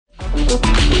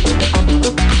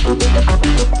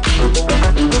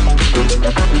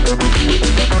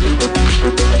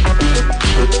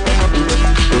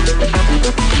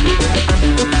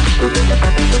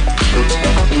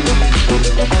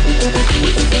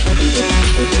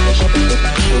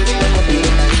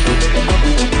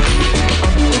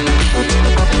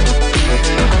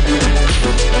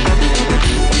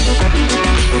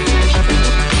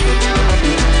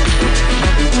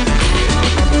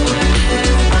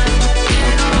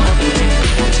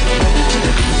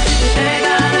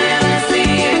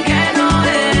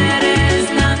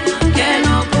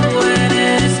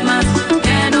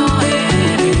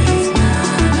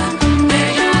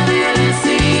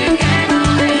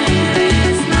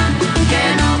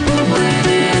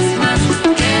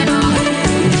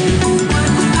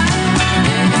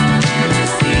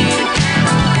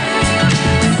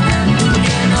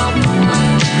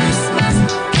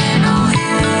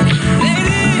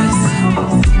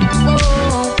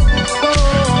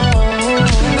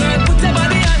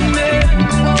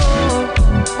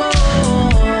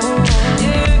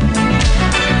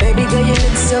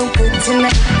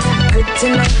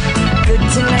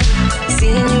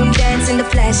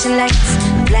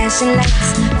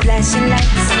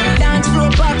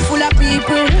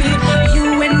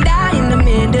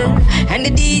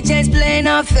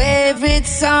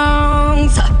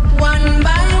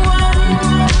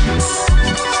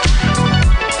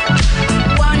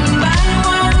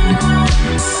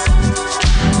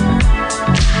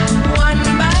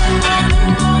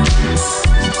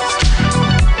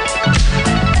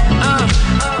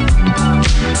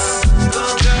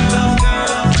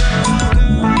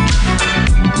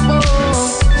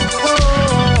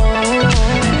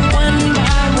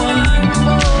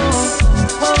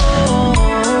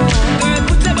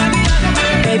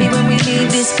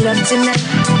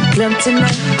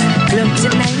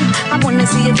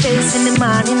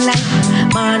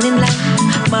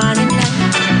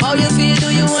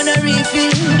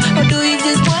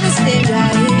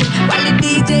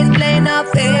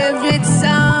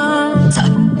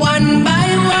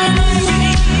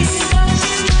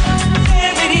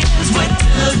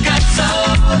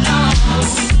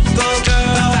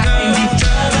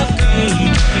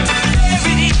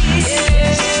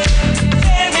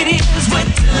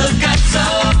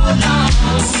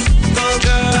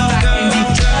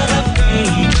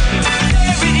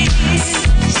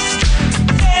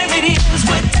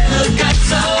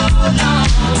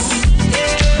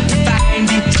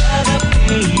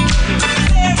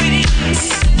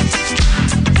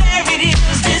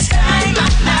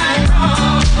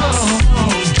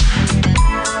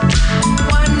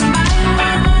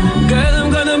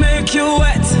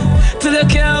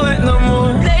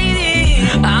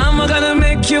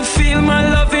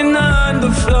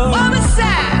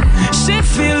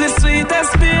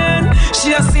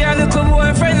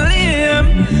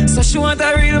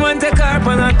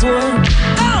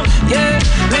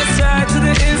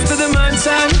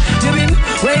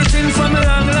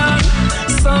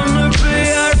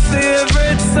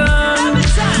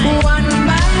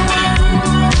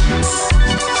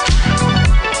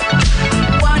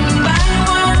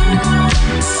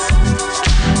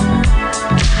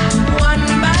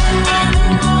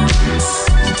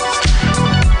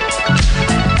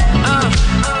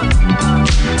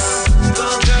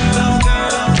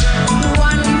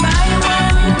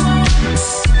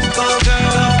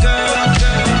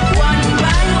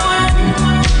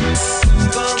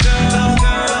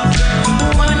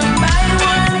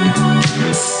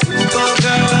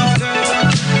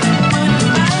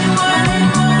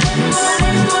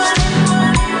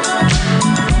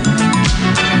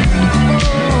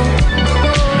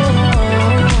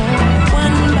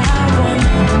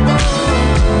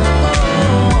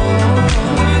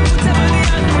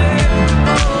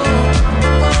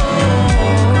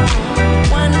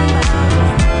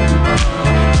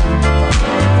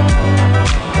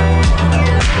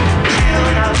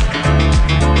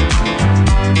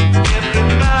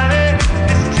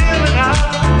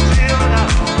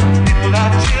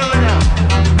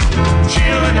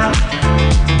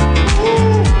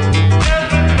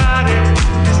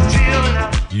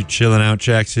Chilling out,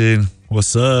 Jackson.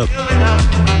 What's up? Chilling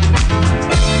out.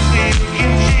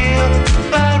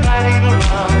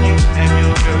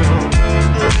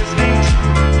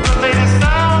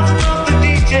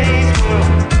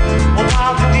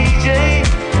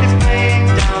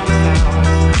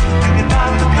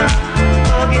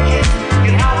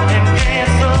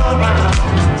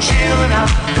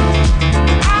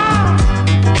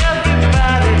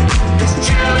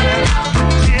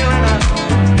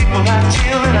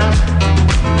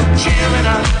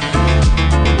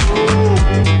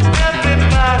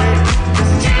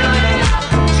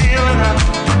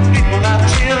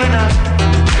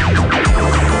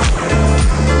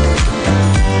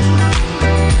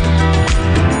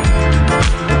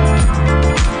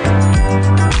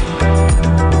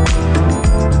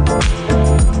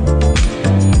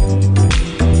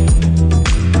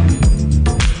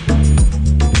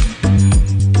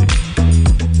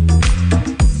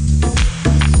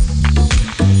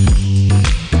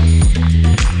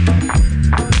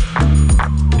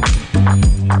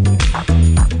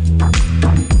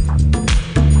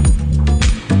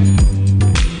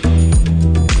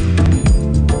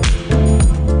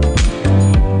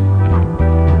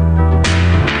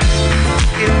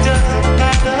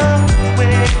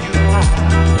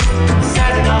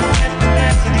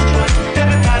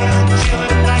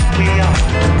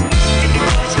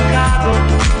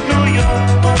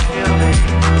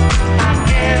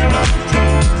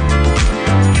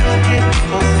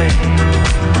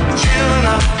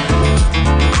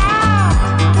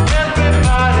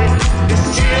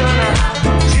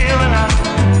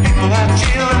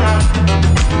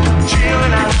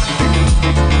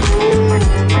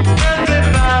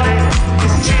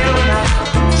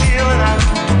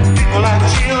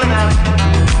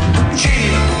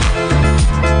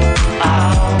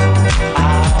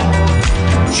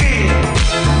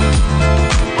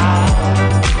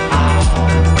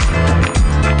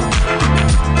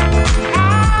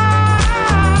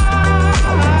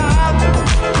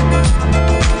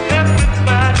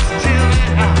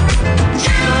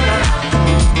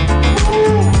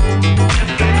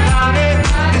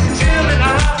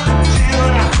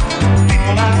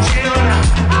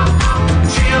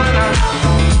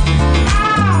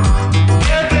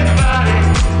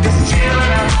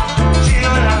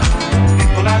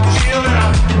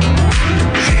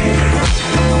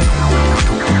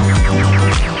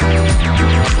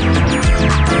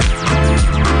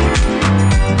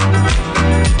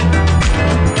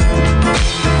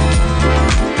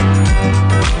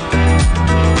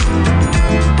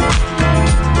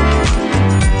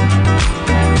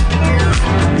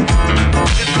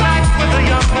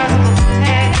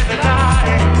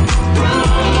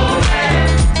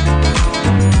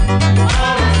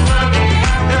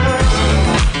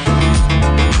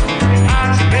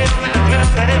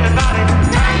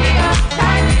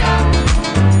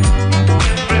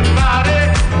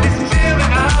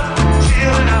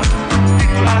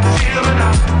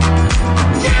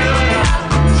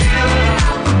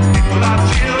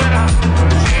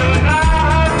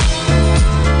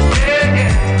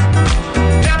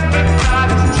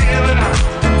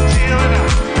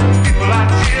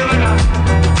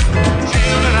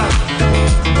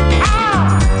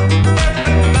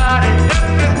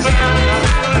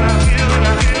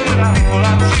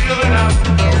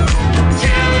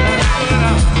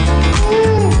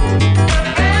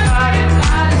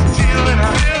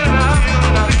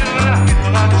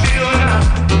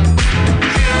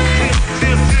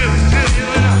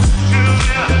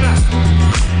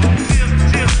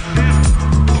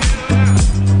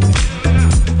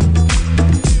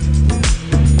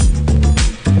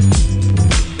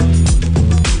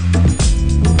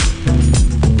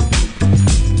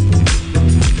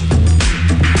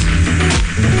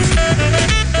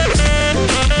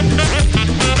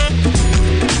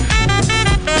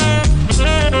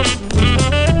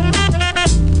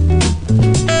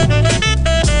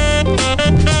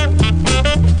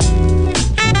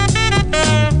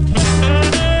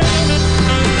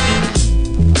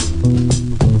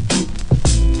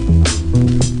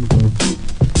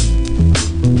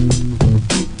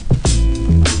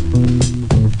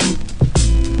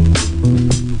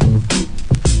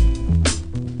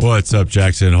 What's up,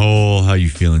 Jackson Hole? How you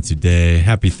feeling today?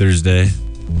 Happy Thursday.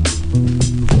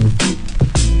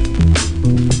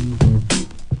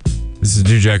 This is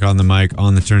New Jack on the mic,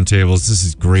 on the turntables. This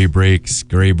is Gray Breaks,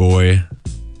 Gray Boy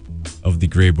of the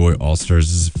Gray Boy All-Stars.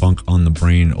 This is Funk on the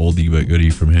Brain, oldie but goodie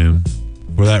from him.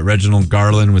 For that, Reginald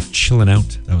Garland with Chillin'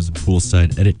 Out. That was a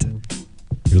poolside edit.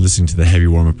 You're listening to the Heavy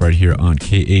Warmup right here on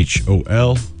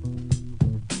KHOL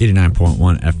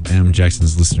 89.1 FM,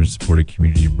 Jackson's listener-supported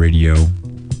community radio.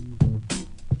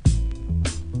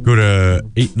 Go to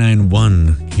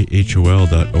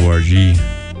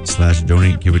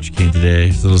 891khol.org/donate. Give what you can today.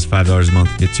 As little as $5 a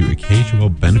month gets you a KHOL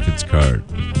benefits card.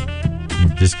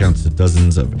 And discounts to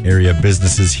dozens of area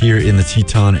businesses here in the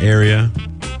Teton area.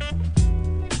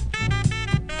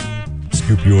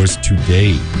 Scoop yours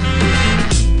today.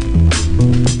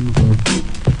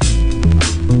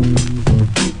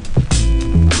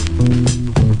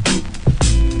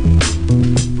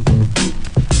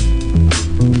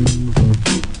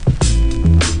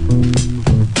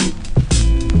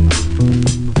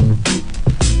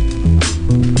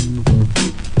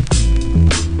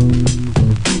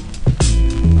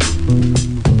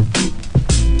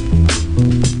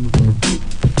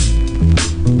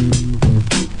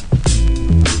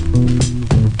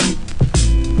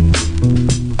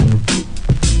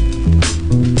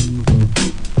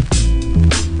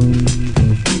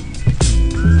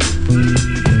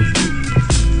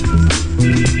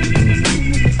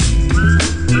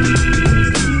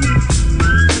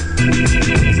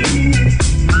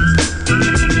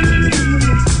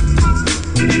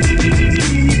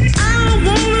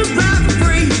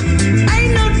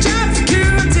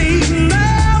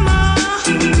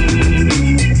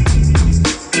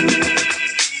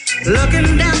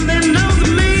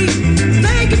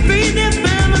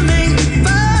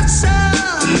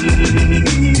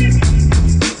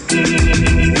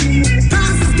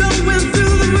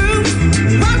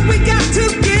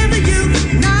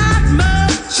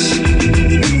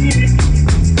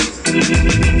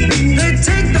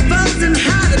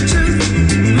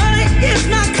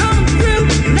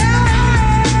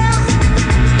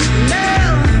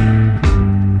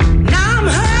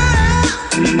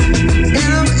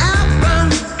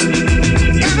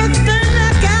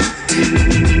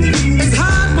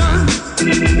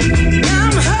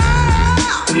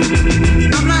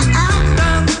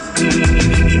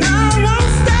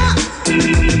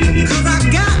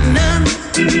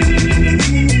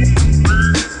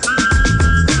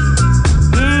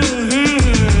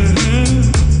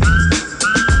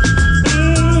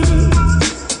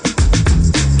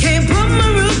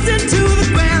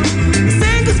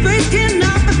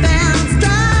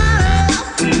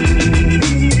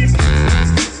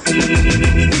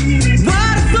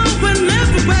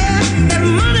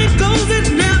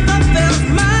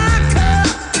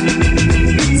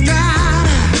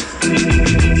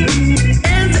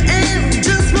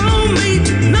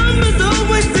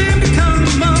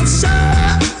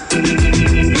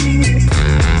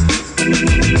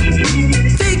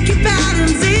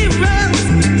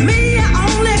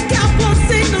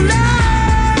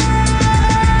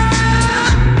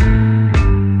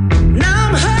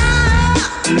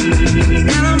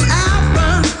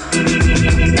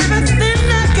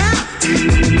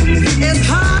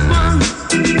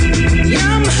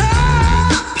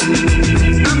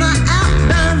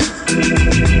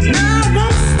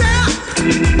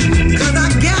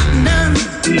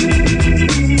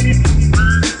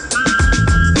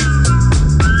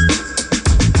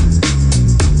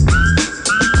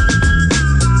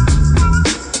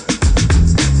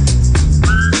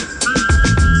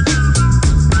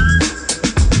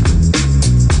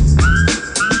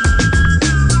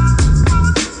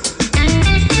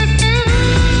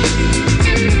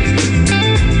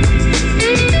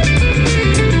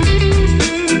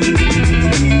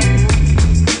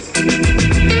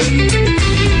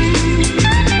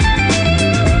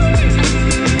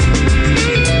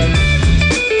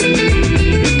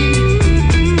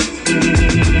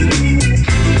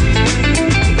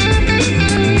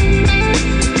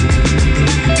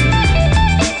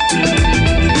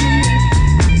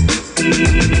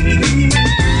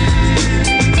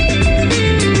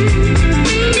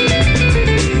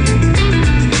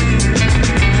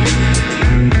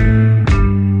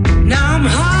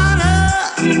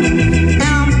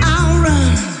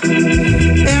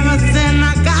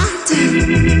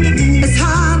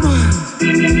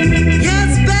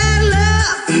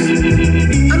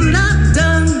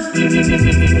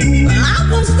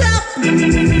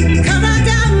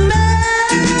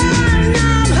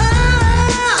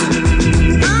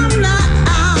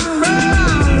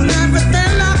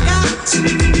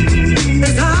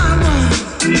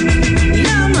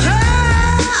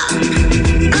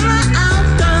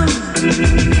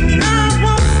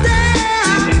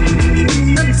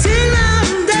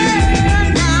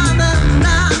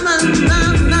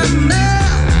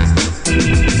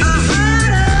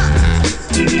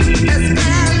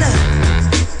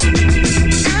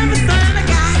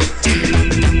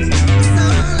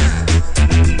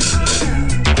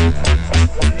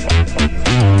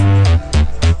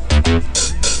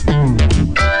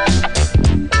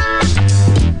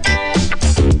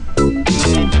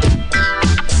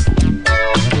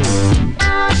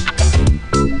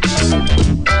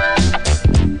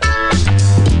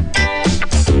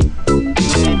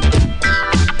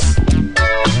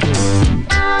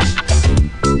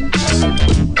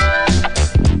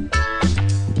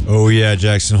 yeah,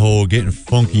 Jackson Hole getting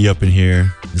funky up in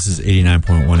here. This is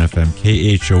 89.1 FM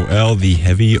KHOL, the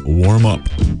Heavy Warmup.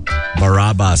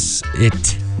 Barabbas,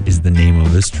 it is the name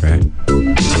of this track.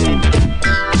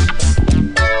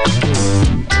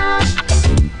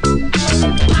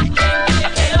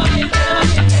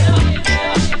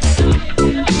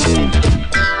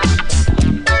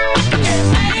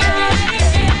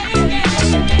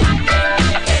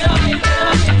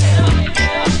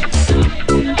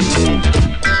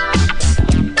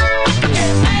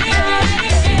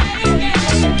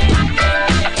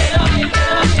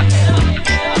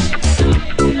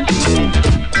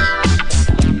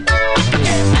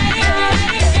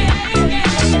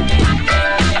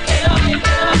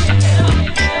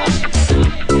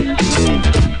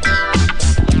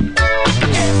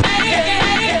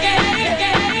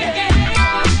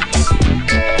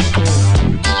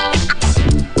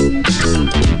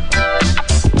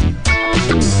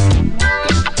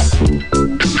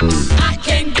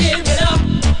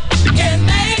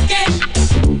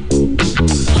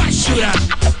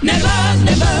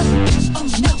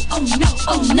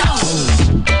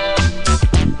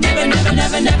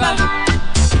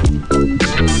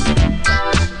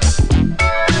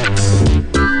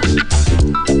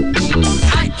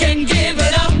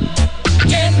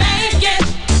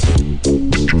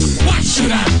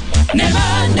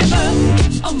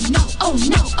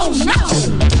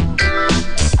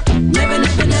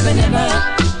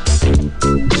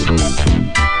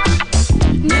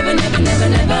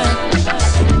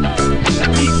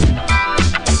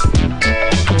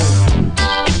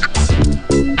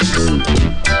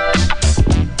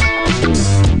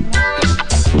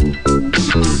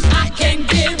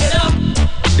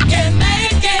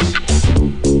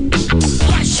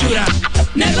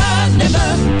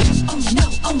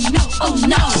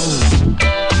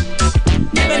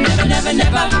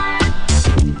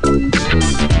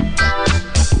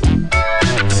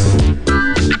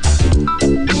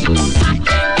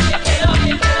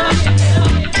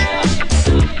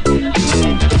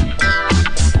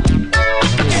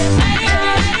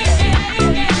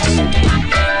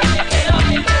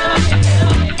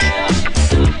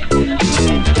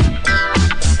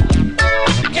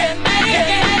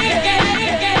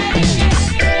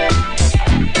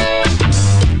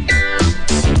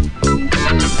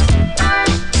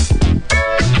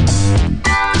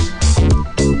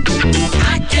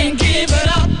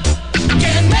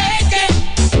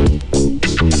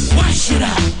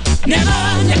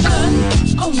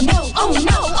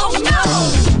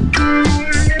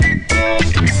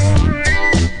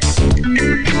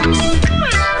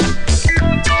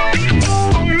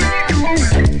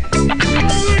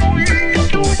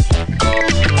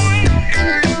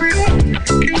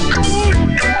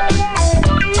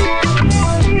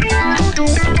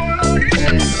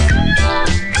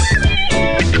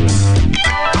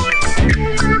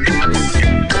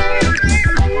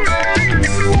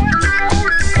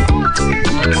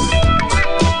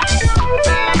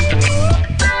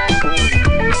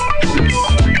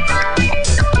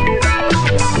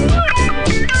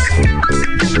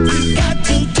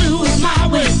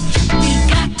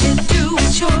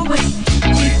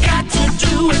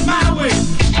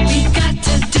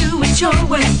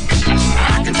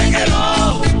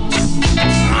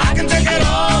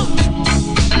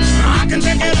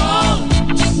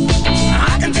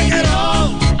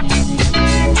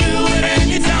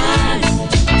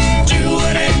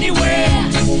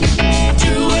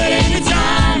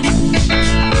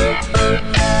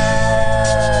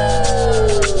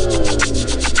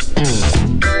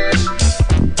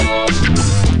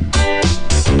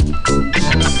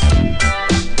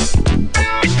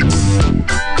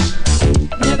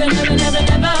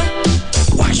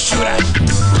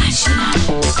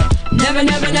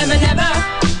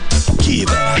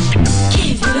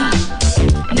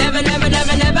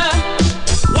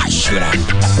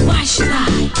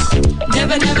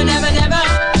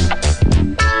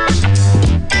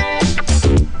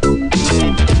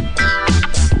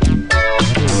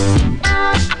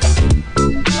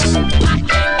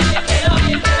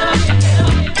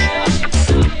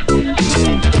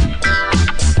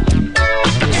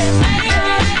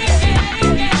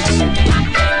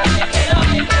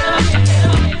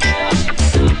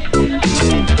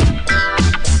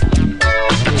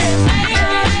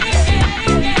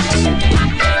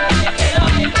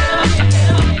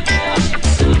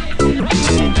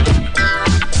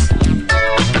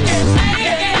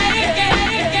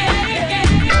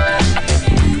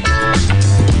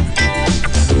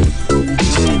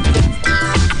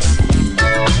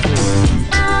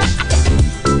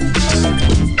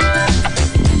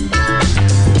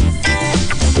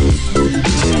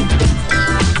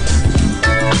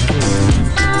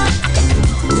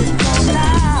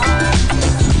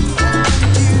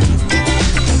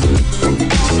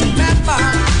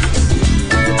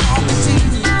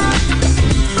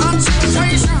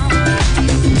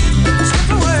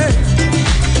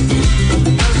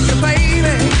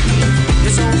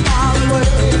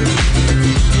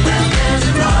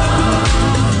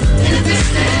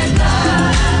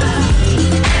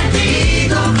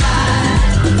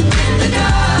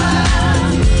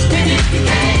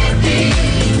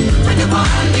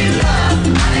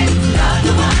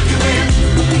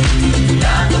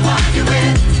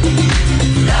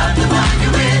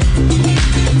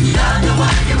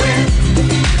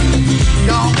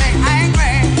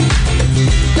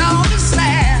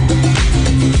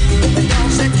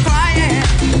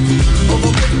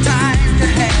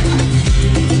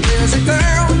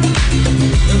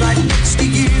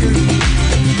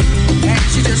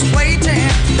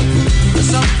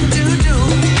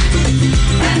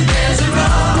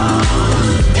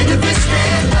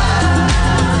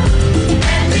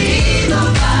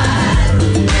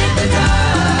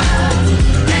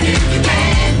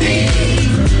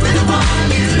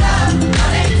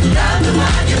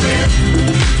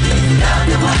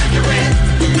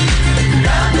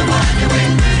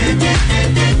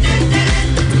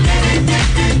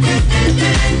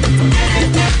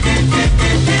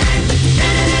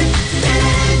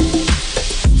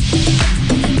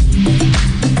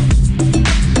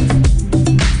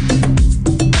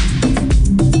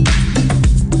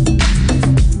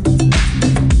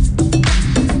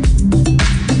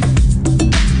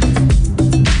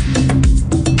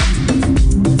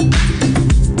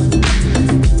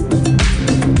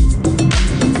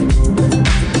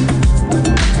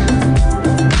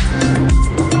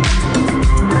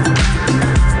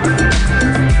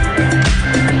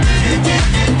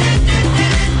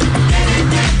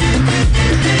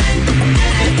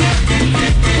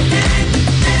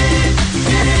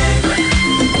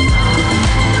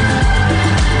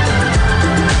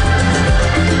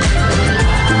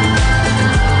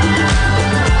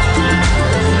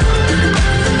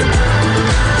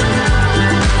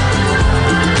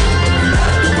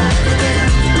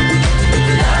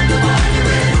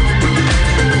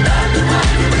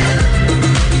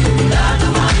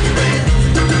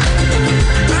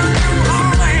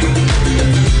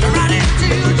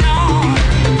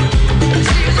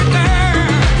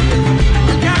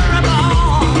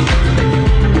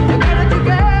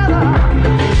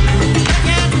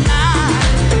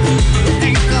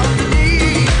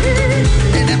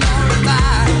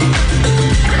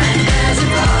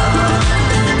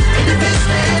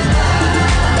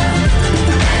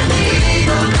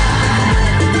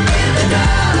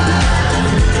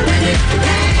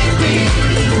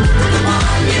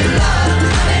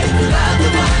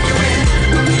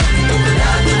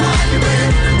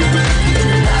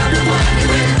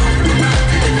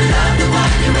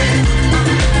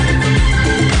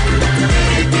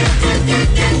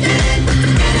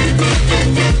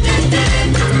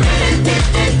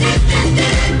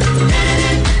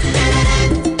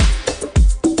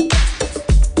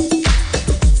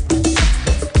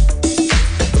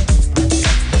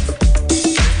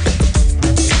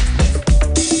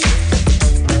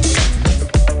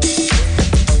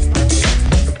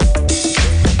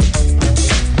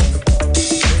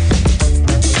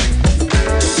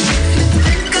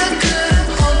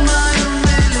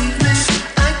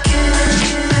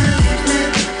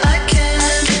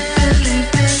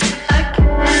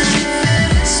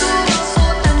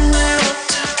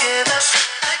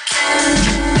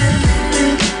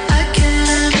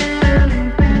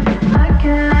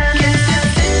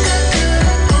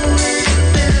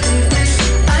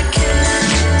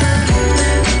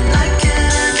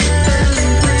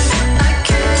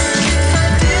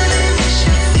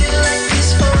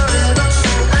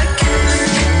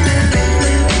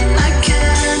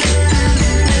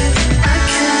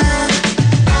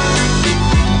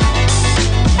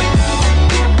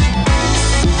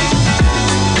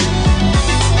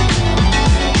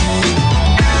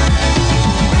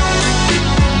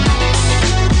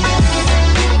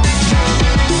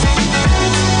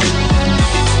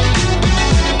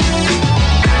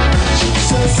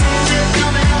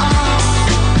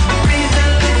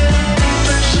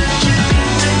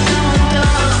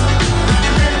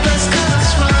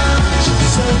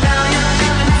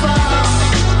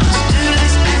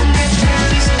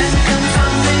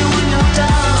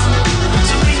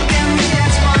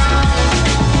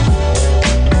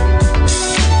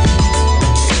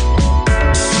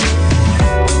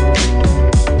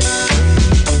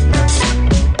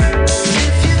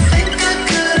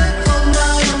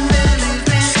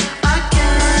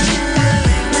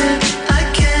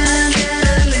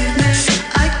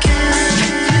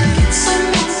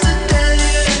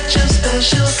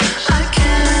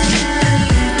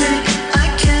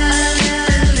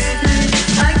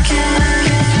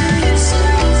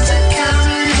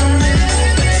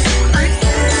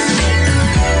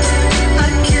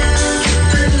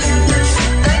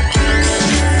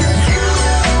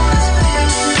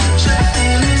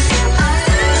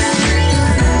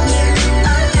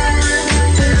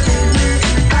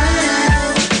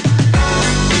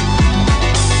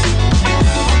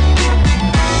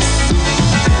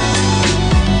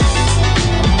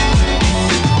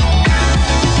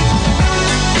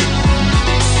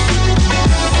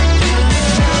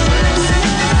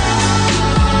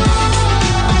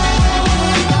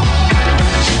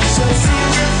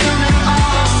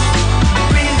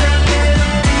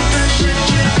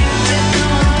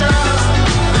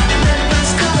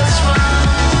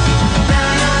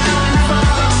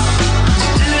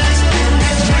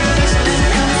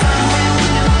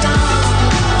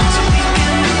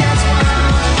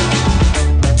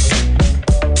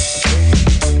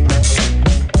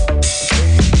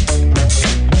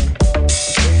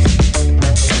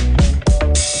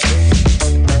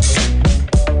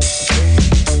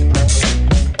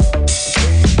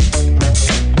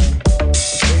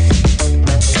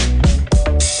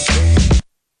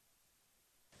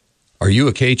 you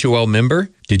a KHOL member?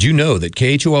 Did you know that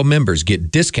KHOL members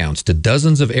get discounts to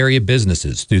dozens of area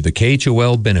businesses through the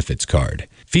KHOL Benefits Card?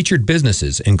 Featured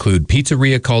businesses include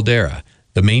Pizzeria Caldera,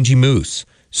 The Mangy Moose,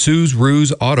 Sue's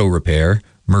Ruse Auto Repair,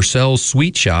 Mercel's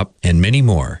Sweet Shop, and many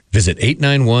more. Visit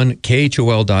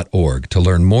 891khol.org to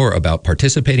learn more about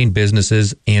participating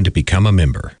businesses and to become a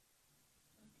member.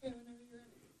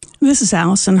 This is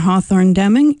Allison Hawthorne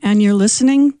Deming, and you're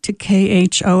listening to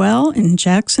KHOL in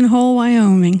Jackson Hole,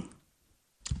 Wyoming.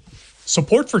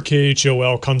 Support for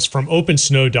KHOL comes from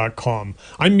OpenSnow.com.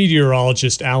 I'm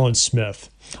meteorologist Alan Smith.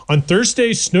 On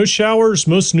Thursday, snow showers,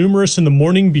 most numerous in the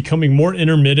morning, becoming more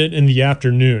intermittent in the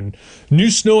afternoon. New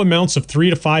snow amounts of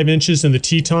 3 to 5 inches in the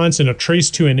Tetons and a trace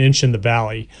to an inch in the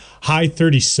valley. High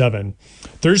 37.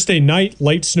 Thursday night,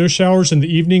 light snow showers in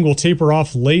the evening will taper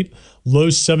off late,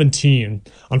 low 17.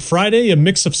 On Friday, a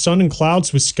mix of sun and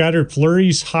clouds with scattered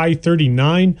flurries, high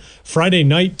 39. Friday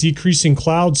night, decreasing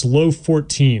clouds, low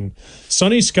 14.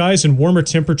 Sunny skies and warmer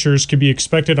temperatures can be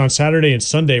expected on Saturday and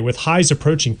Sunday, with highs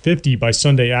approaching 50 by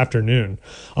Sunday afternoon.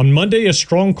 On Monday, a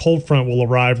strong cold front will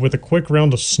arrive with a quick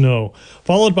round of snow,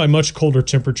 followed by much colder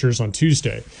temperatures on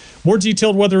Tuesday. More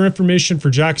detailed weather information for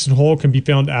Jackson Hole can be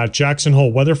found at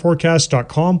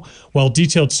jacksonholeweatherforecast.com, while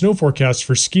detailed snow forecasts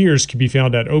for skiers can be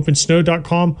found at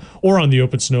opensnow.com or on the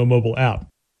OpenSnow mobile app.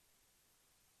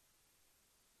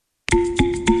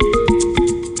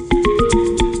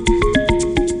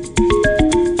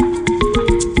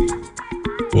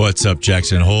 What's up,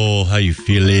 Jackson Hole? How you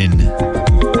feeling?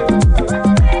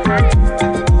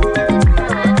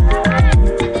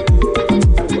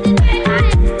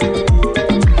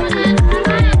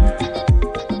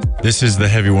 This is the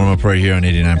Heavy Warmup right here on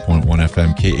 89.1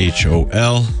 FM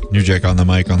KHOL. New Jack on the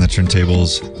mic, on the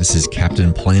turntables. This is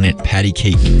Captain Planet Patty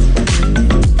Cake.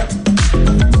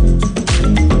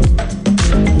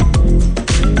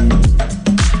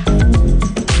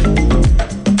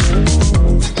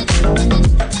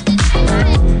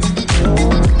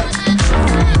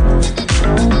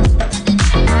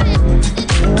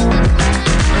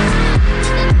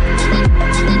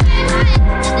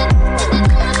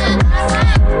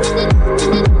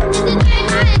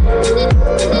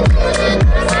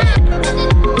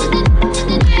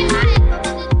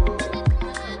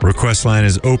 Request line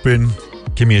is open.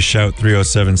 Give me a shout,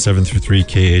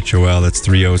 307-733-KHOL. That's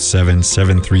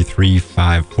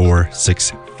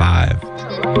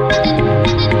 307-733-5465.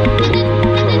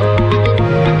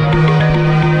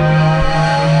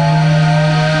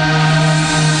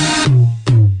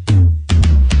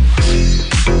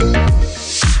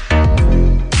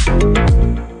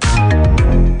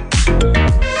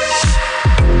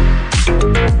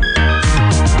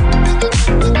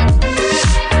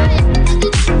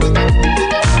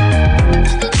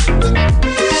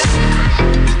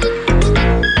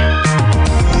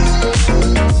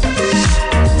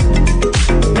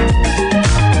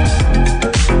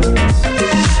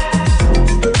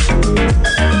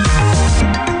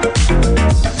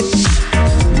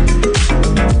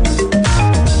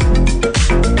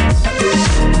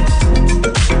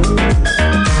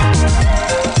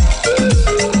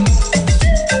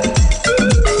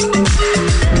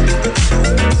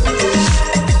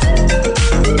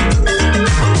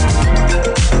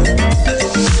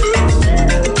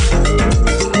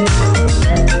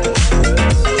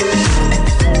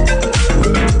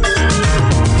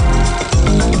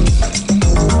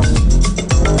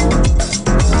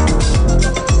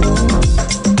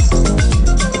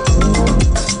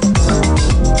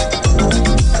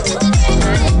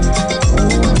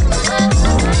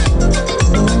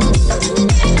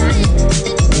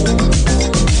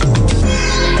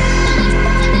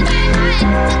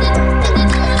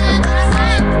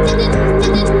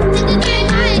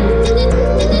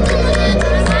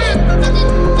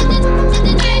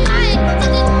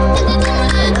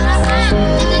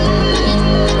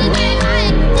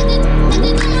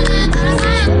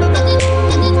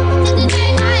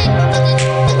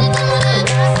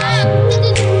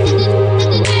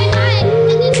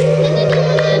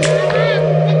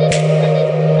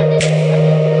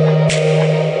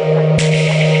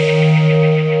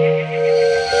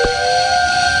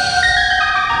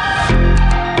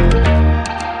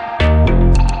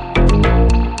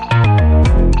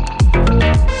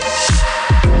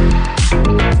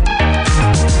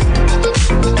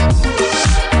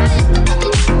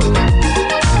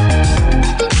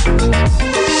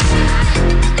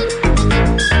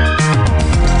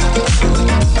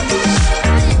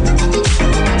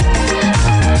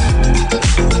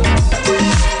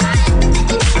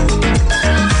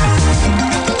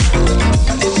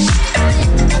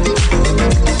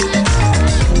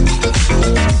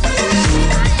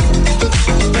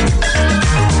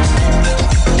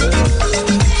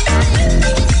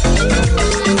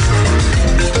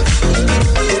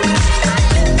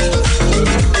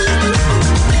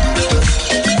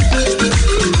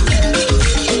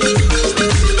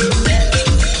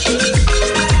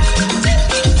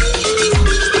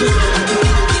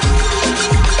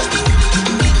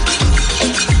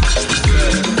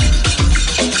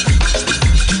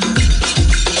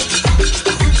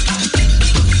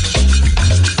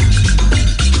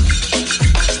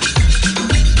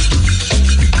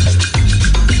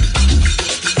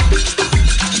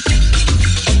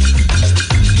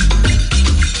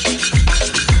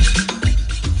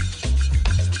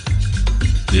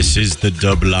 is the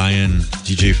Dub Lion,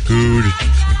 DJ Food.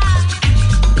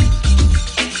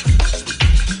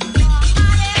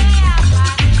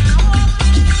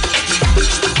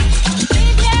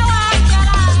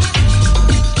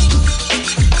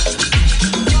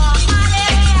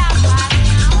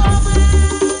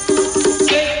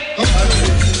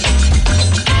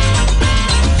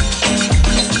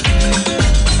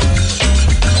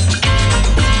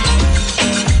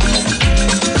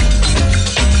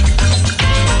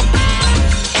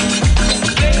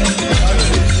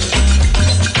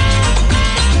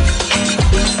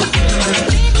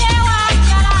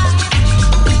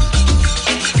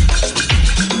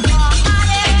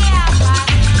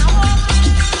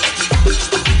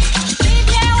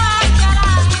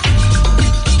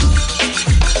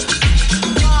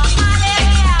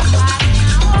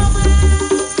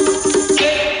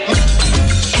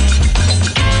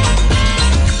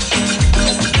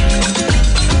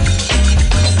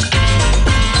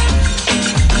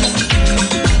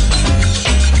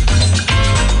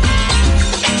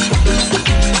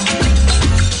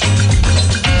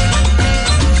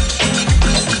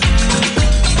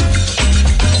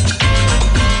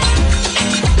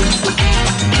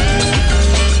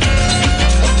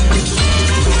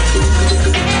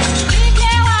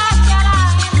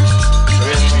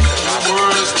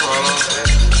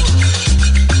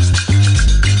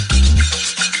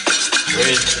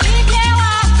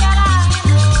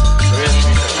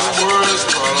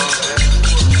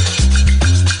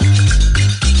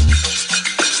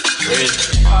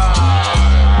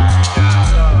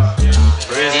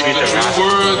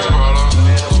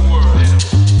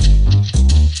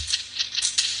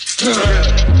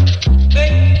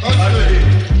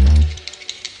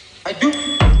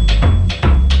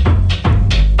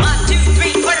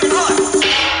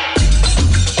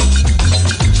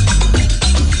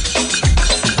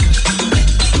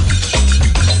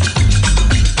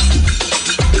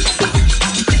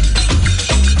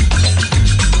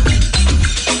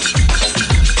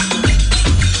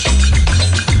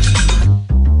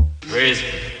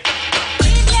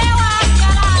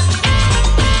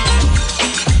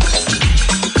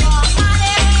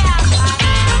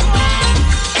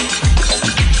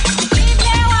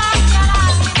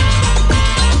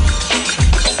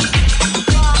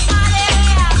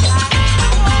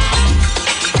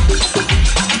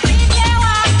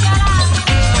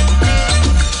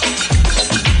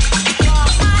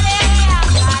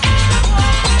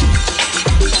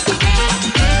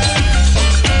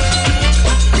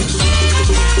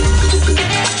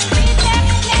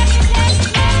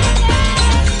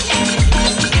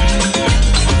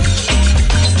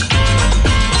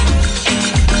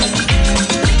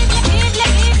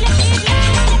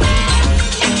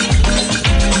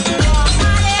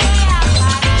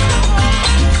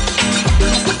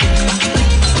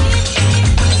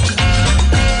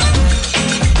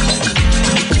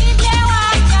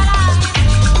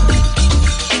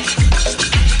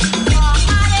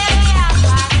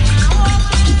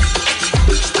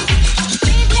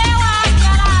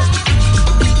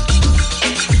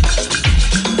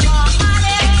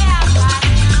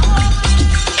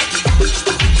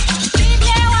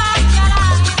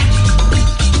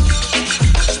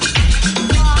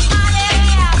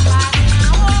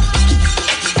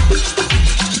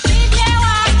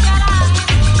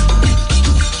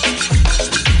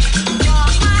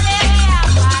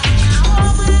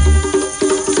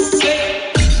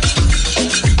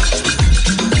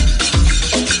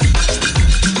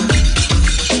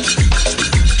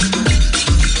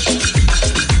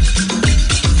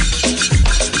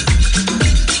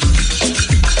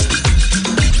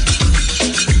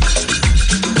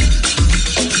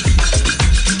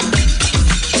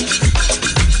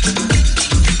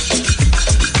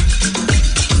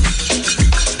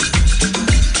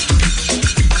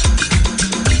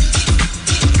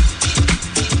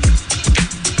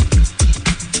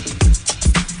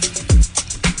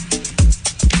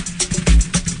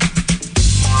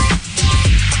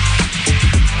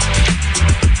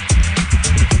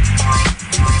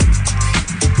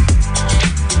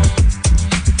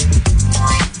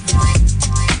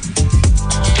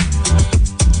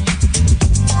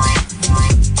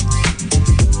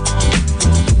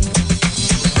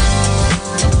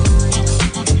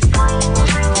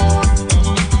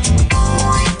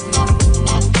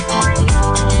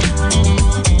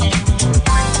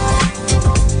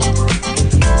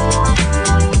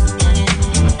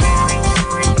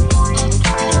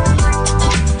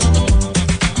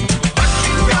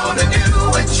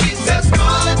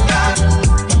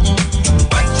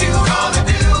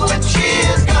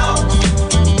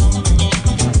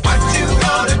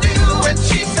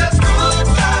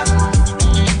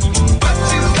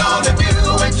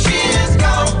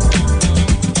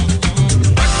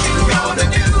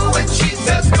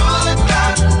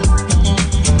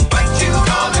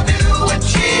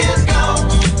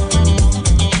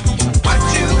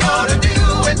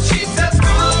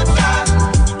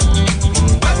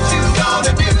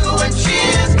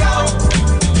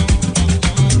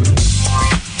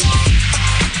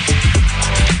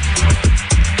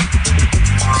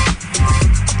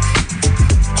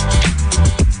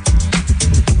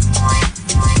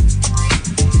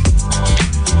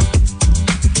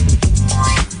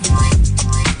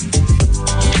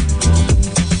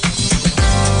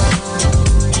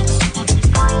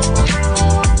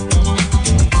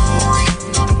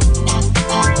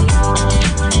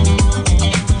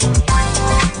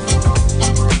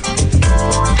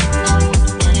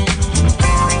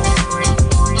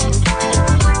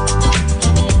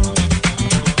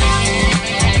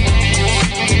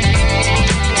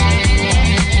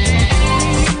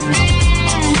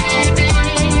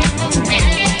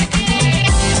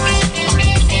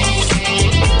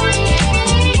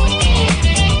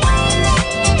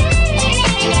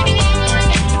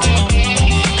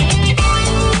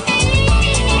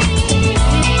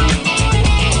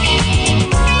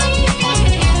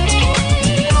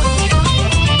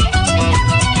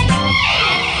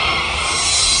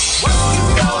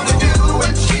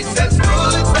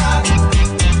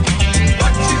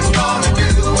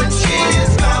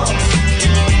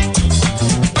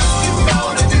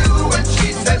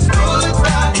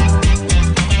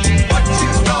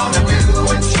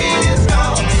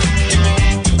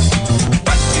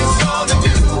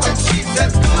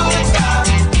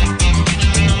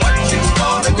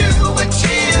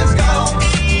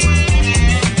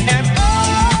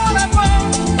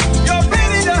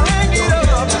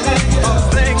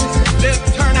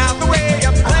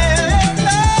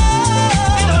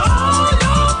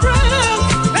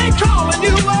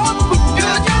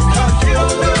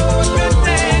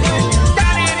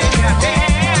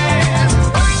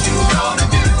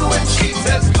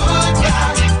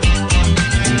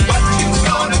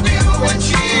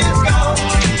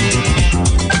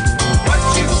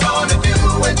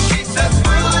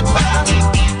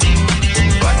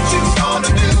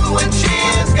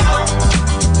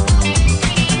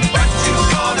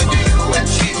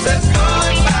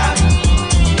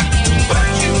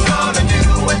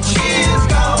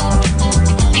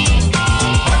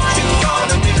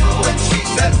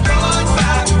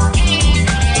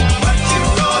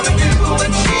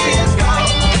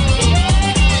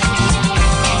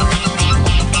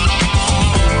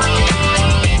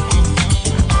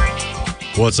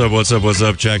 What's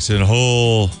up, Jackson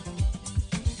Hole?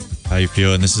 How you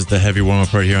feeling? This is the Heavy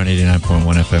Warmup right here on 89.1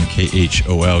 FM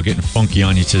KHOL. Getting funky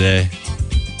on you today.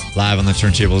 Live on the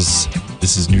turntables.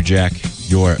 This is New Jack,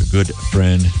 your good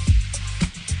friend.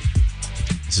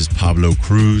 This is Pablo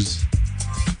Cruz.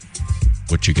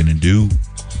 What you gonna do?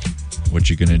 What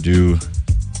you gonna do?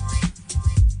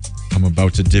 I'm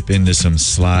about to dip into some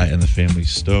Sly and the Family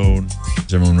Stone.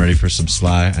 Is everyone ready for some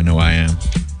Sly? I know I am.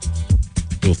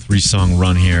 Little 3-song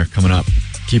run here coming up.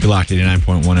 Keep it locked,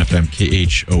 89.1 FM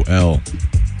KHOL.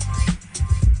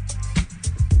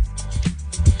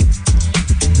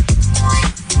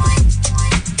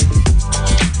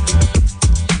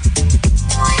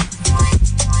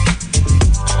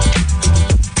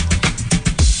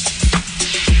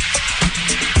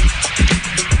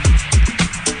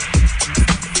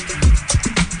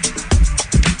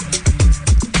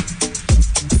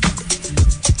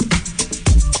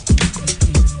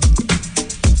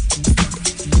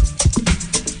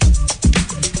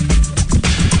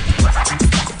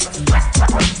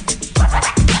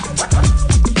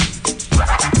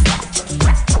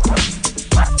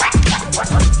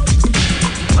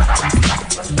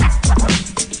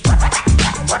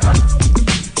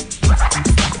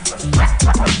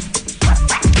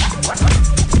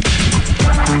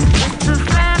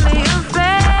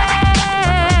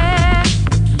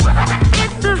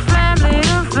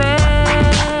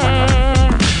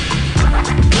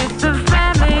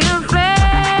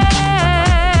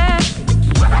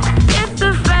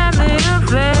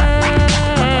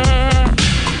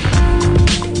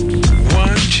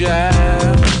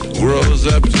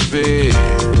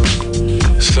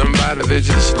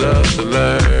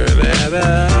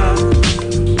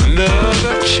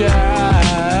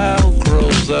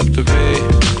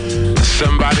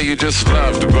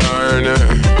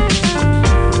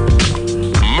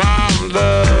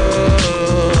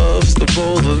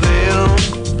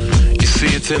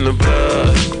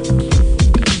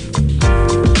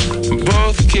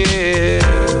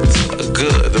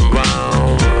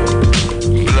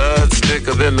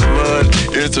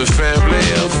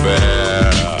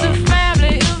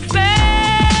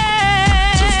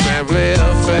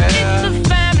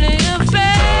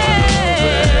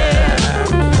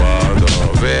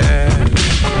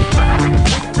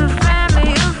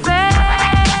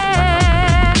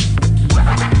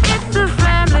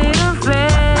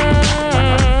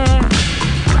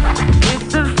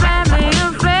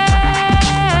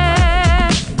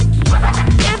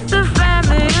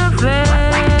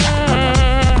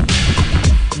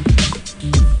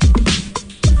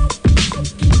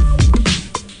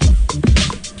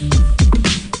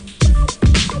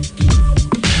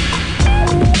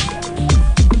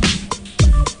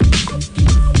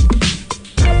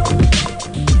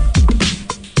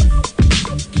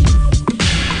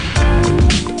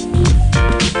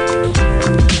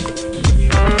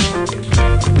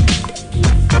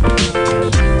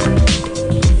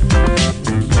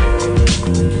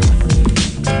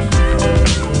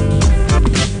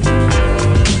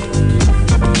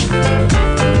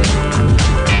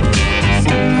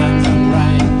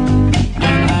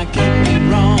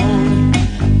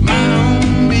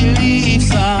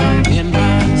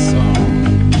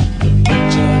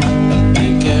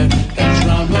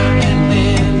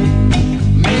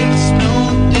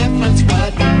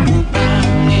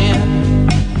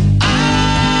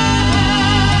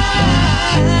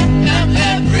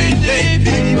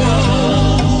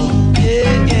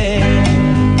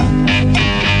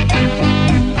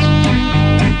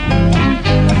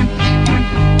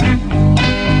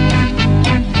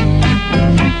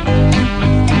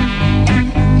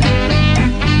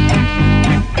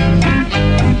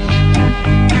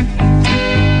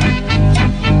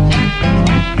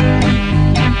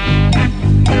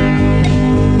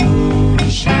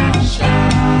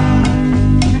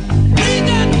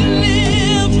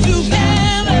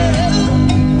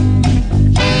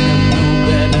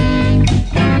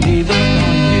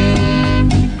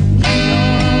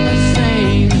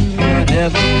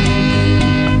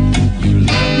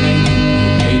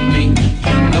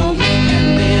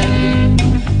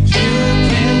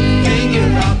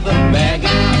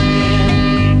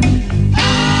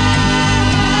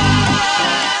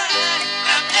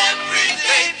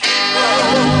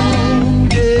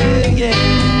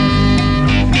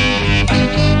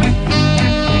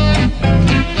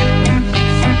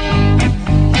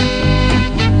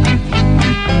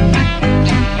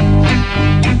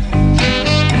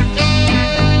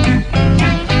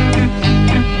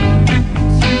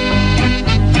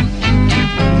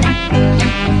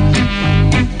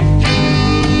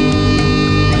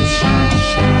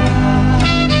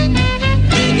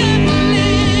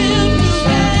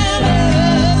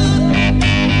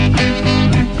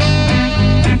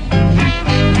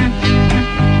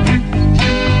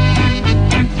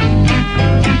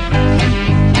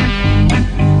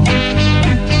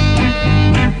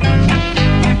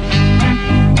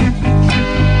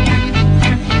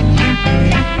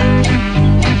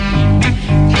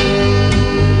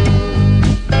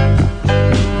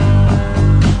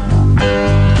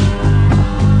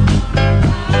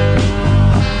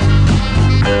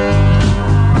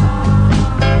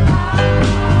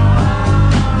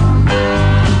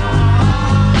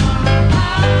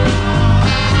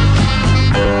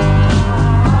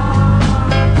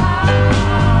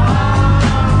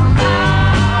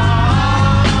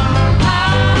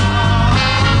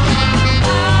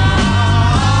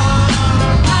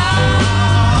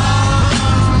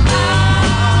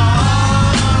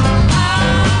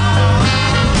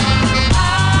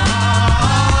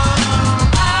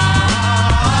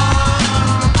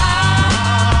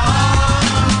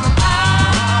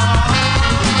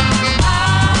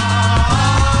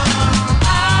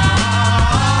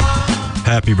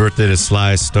 happy birthday to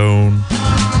Sly Stone.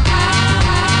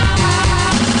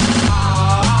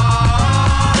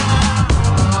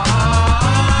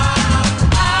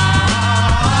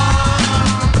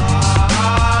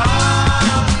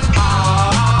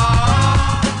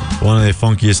 One of the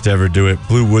funkiest to ever do it.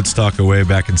 Blew Woodstock away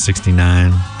back in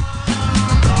 69.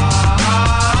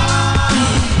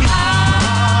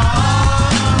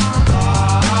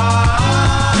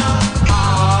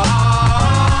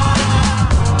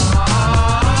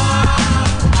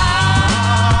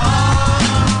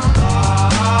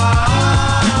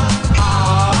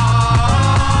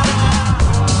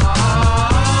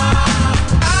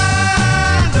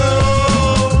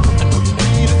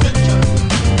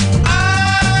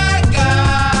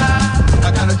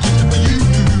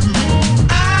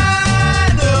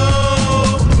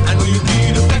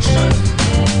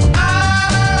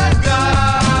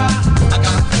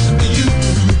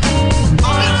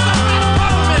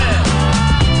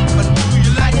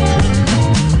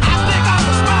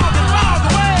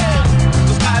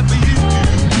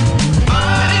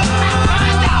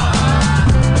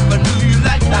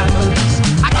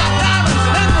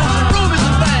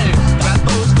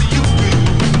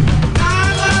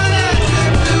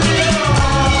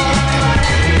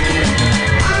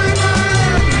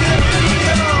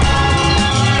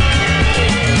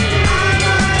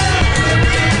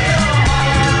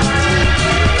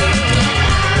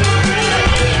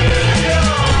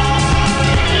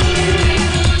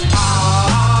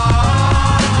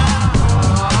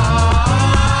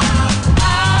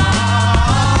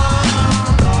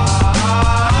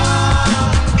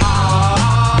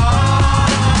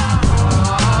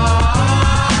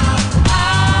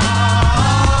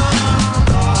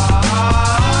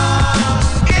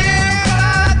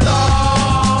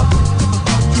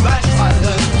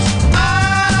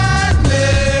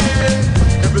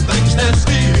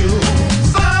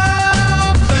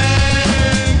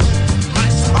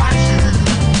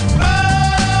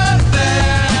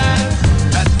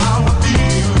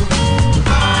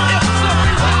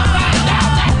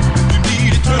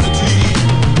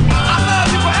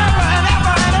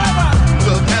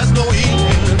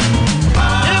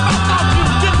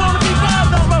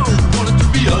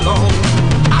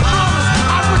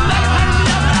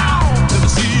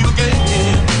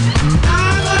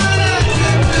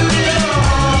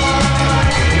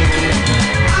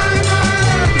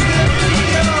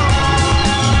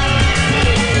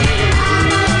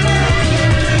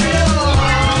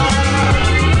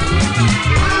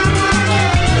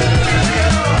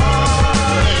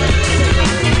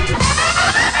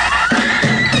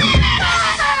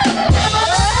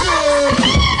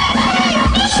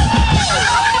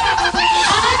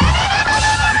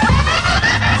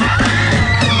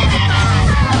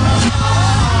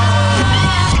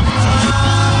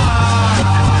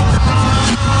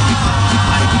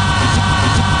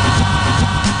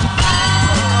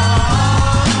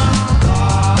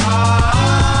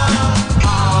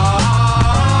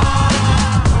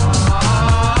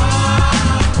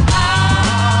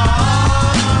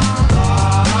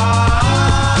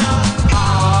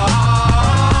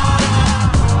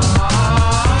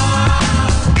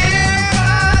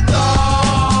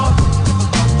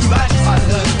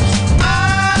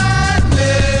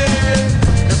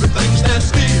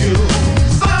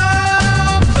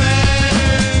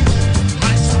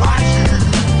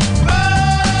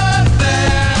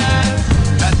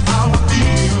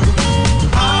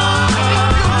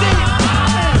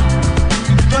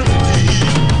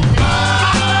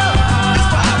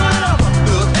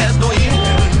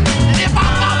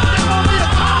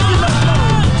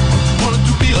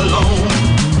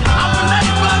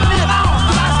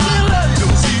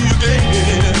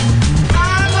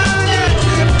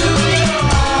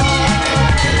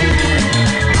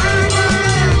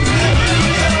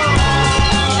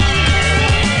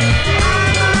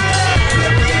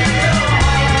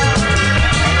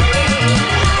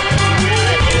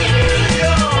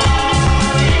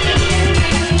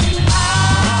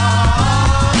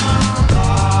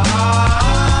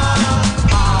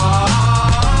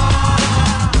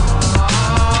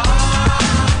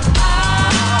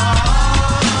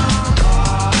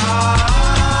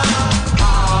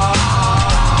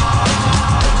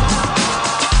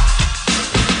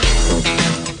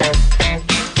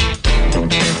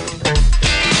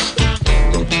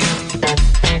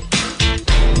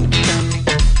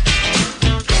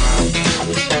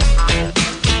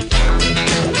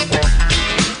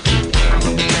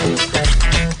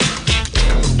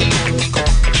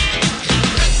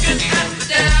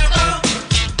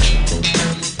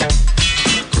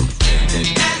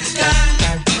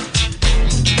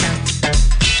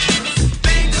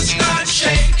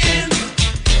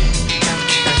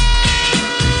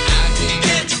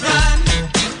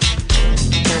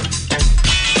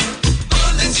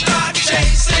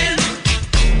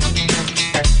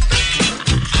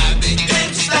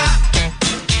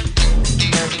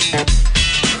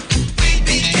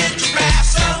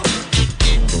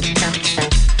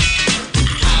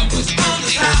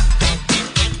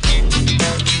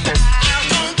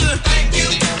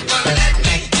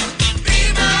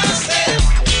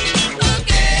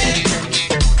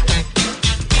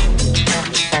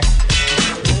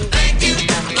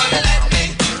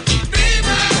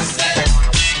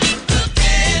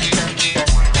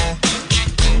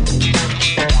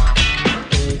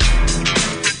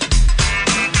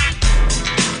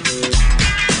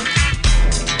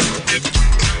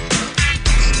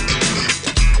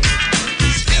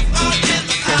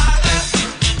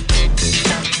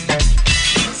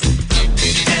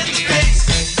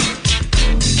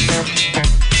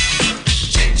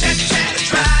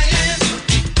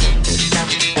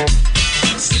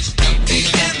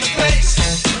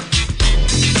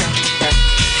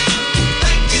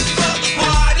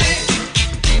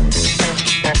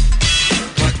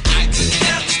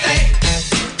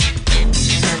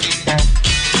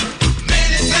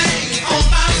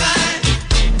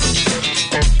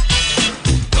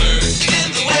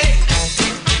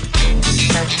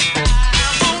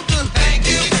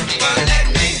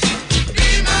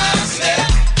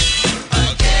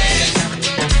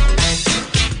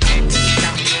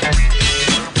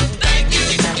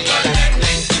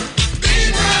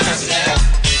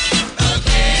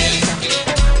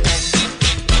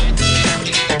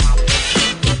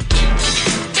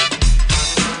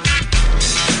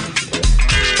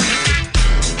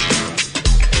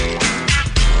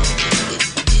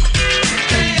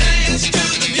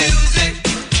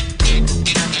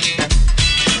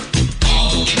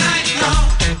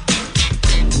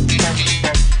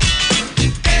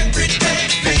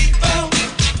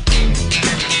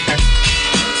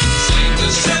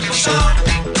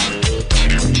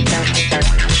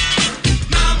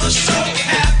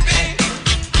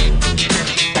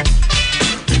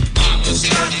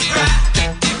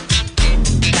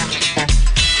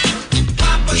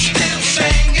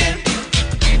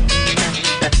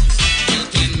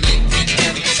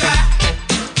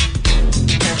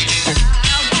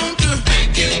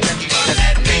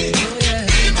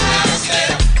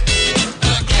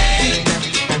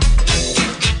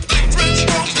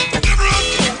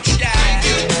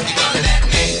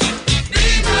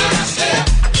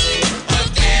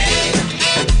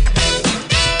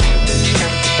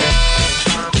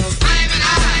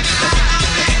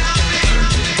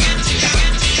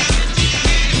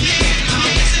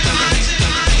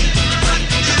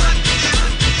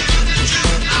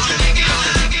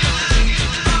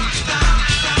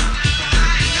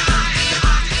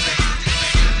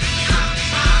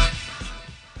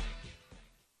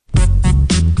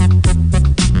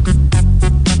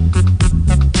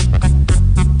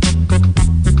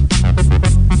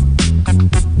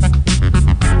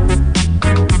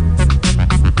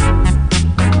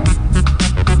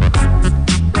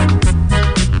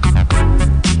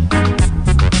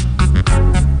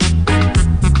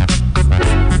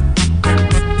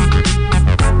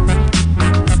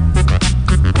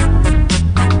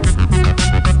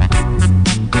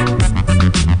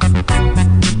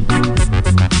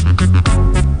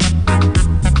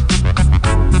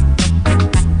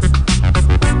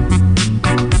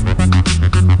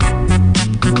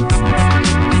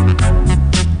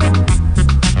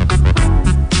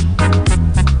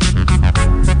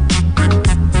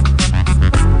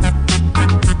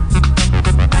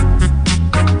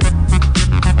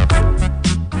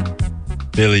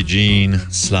 Billie Jean,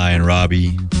 Sly and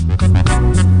Robbie.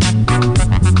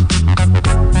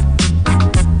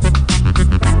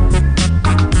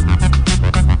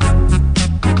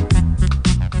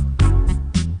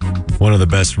 One of the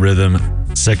best rhythm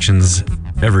sections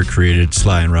ever created,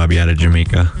 Sly and Robbie out of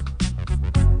Jamaica.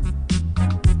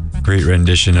 Great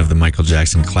rendition of the Michael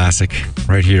Jackson classic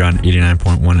right here on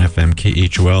 89.1 FM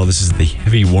KHOL. This is the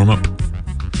Heavy Warmup.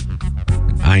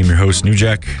 I am your host, New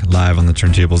Jack, live on the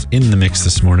turntables in the mix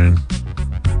this morning.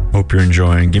 Hope you're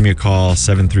enjoying. Give me a call,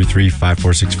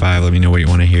 733-5465. Let me know what you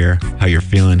want to hear, how you're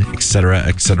feeling, etc.,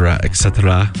 etc.,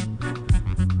 etc.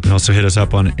 And also hit us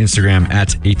up on Instagram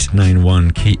at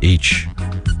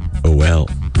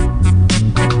 891KHOL.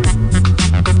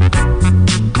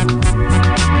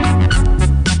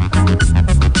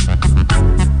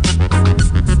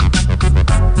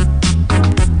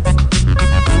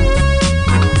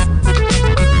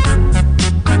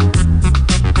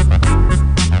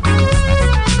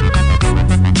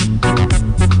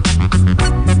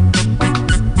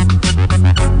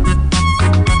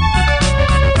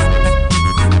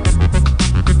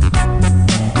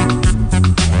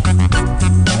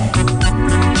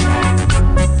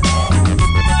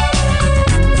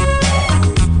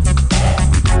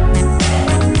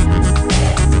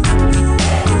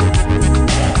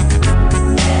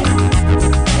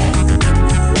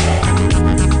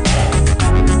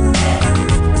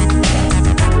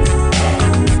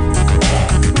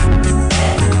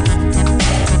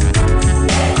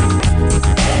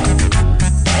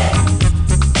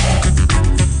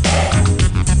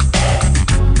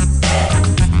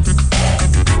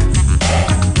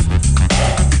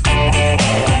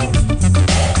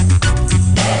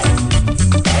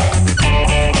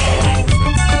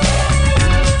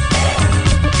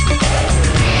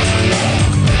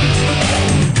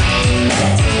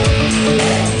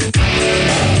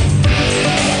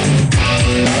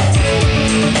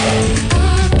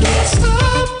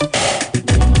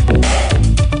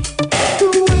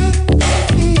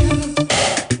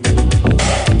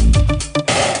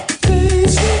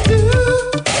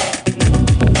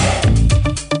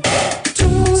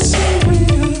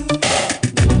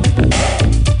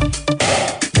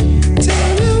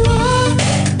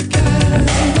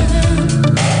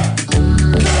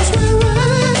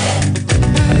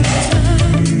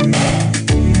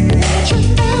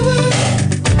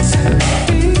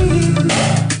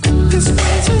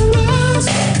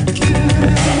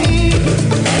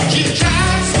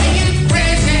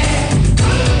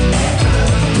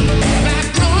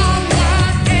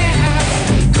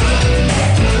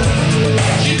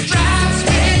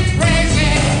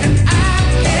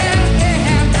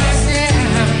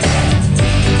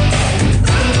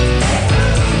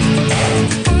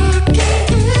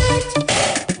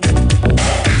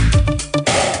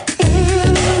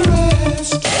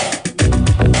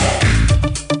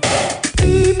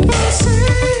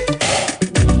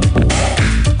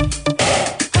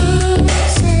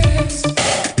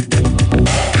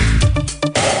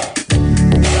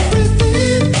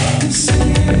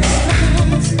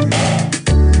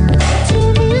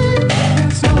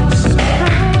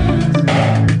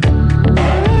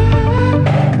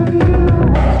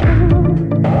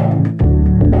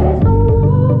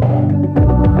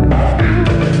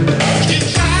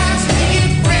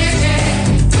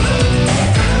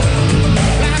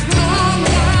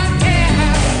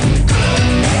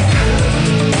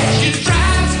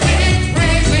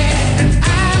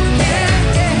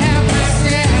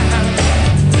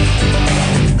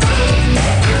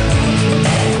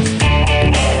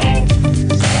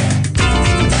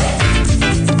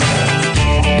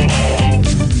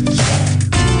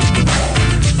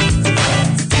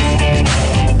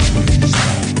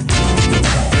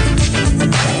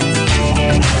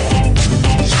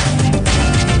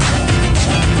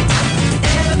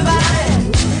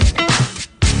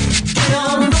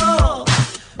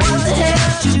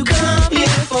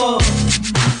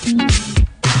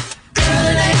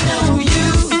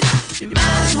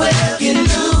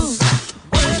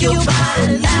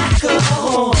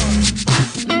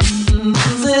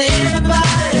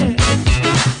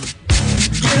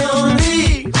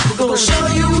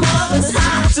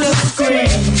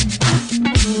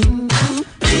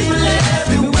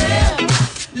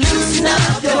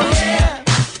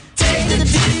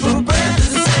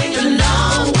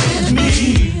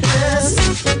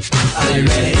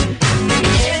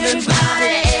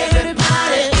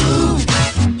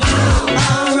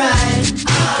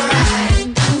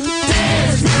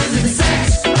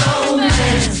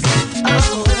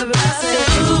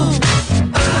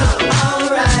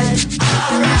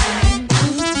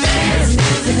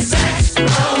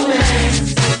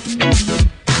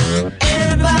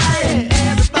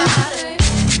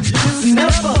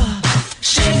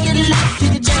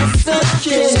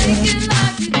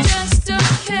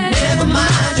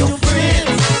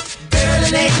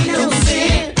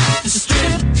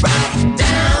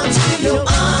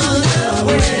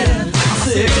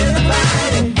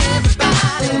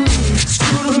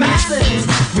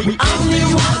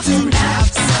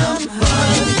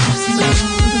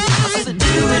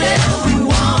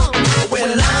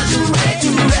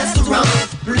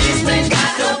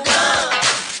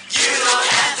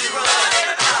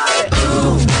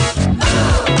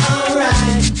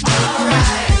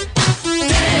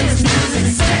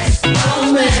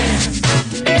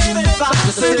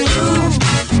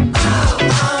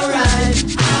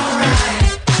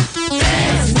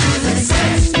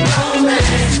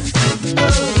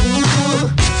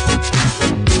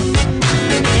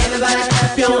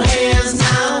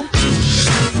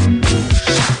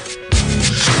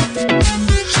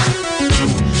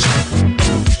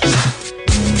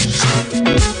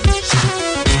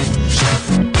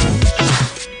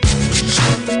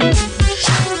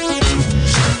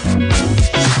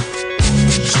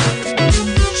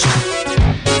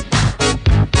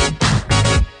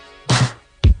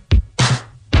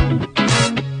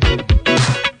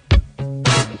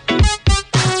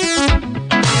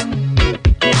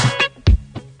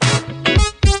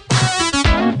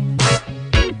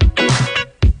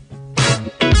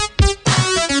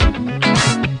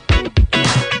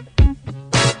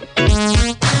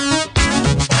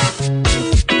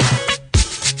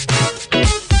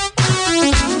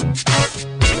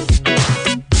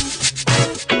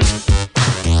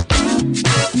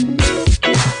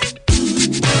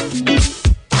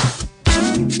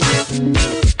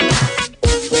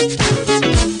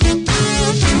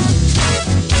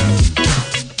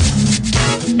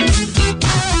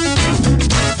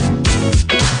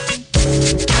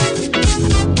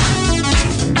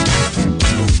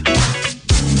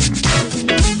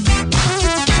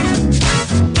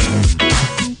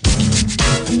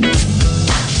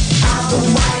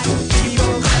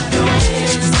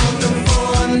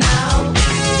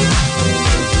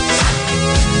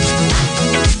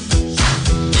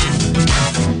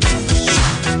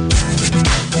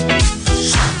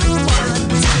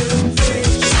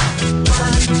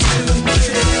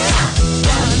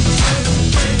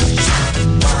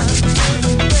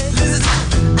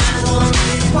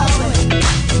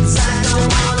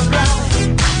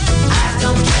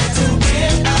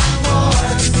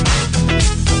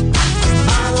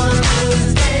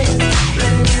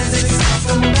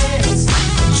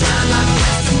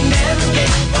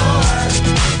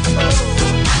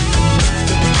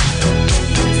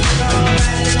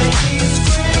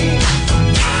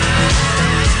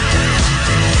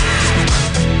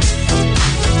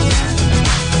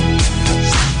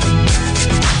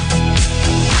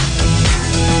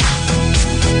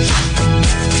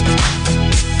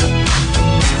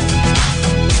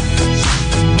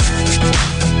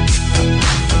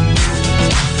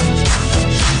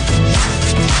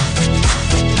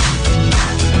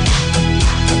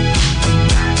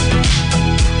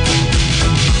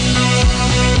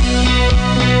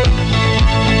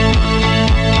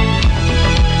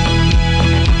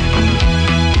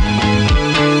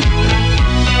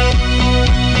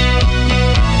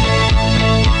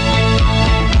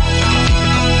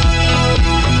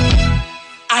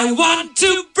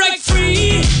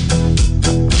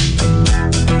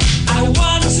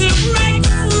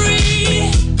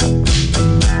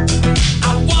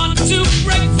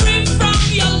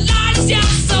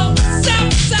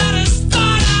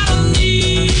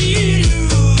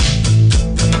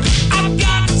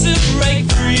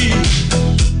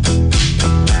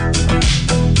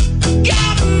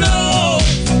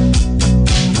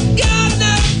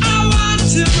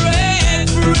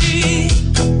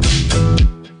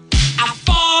 I've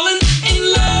fallen in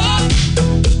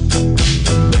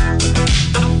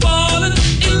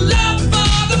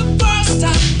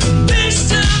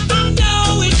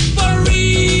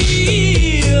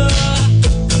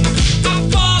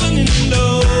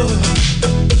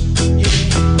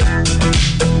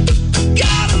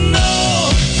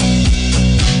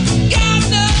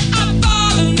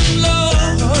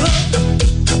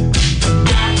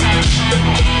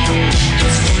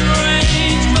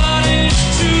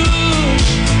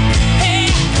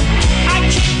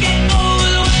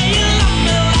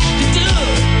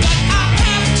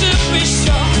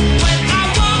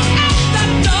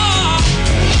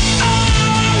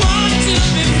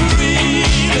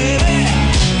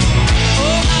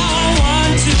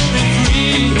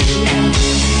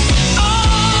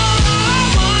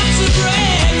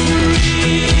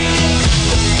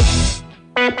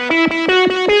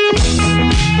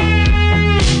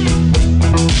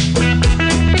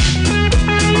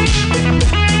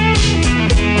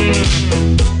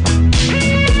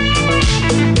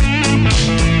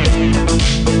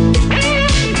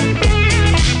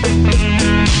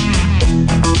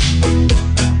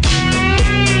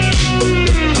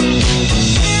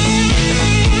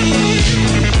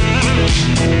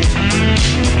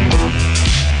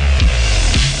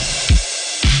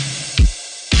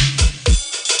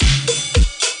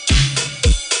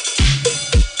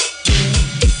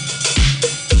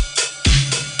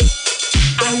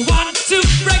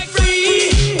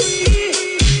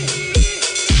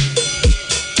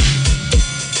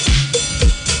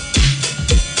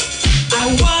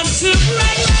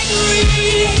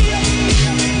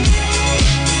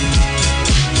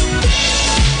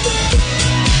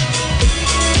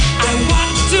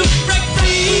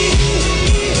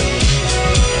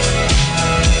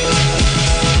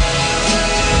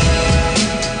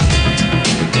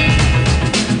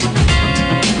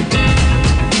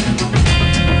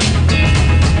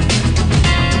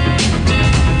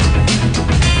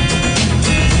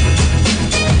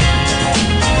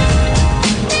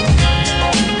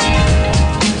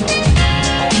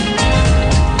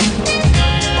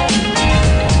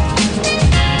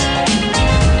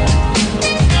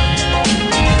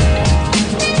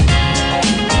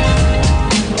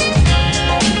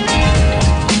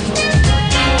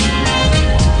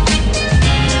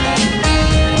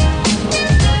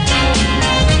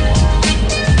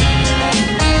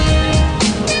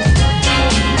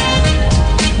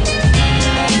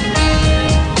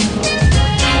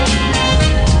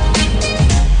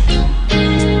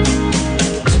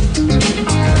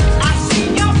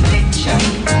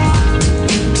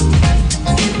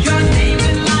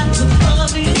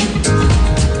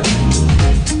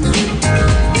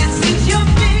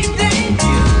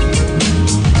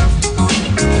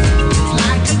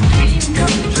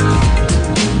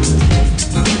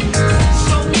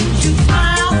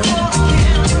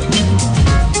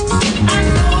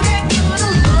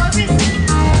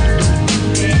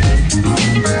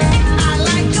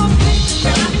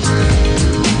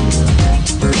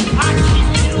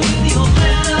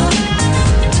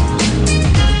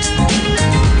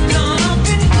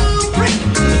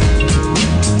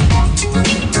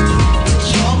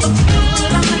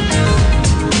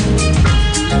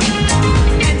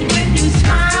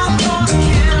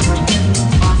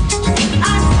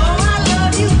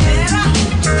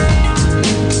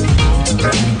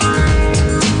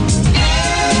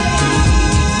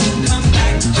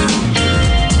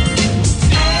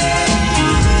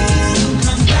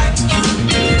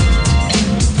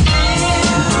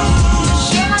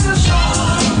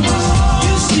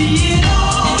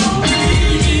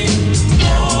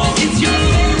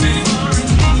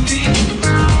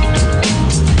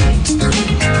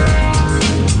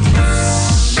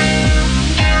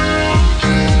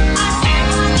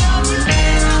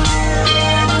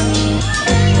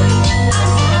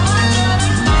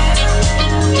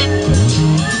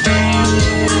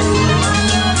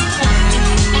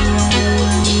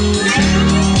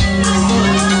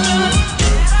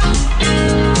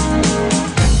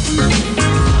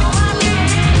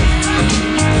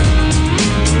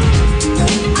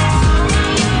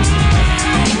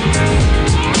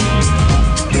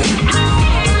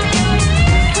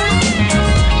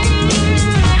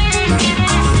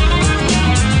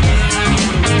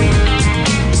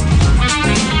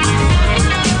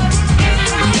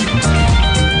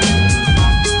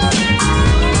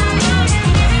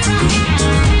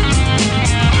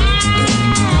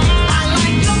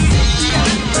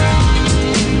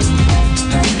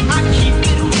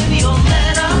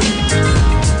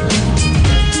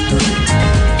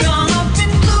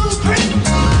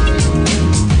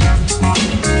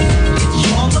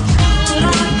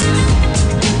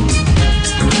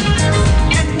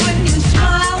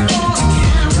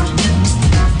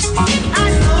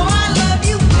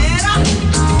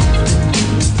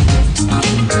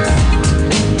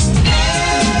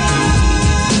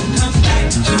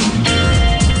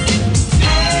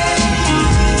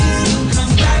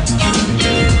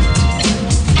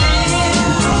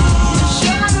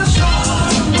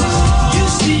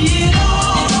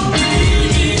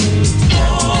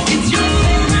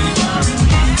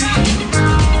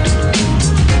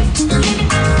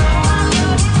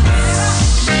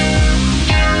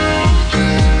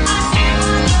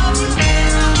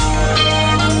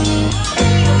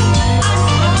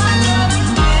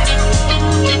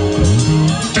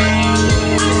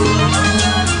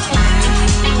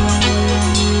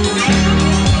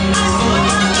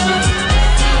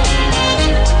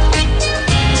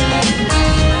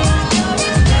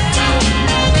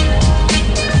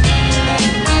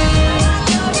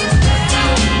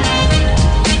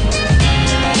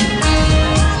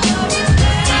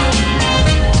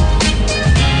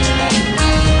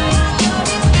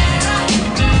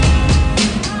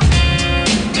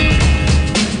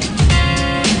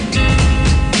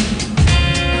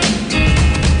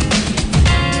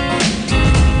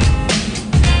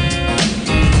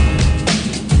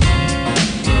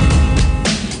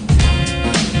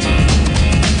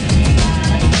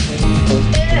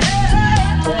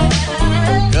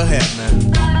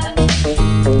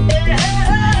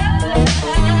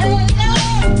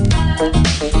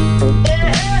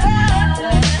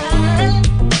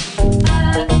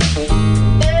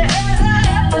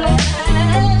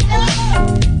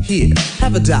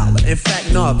 $1. In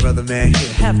fact, no, brother man,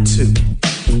 here, have two.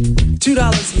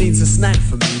 $2 means a snack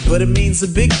for me, but it means a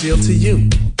big deal to you.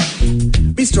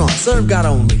 Be strong, serve God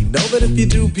only. Know that if you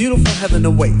do, beautiful heaven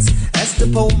awaits. As to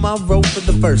pull my rope for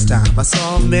the first time, I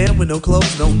saw a man with no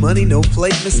clothes, no money, no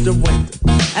plate, Mr. Wendell.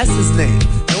 That's his name.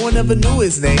 No one ever knew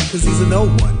his name, cause he's an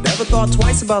old one. Never thought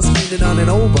twice about spending on an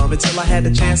old bum until I had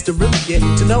the chance to really get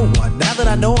to know one. Now that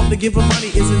I know him, to give him money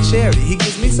isn't charity. He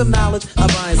gives me some knowledge, I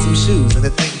buy him some shoes. And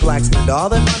to think blacks spend all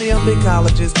their money on big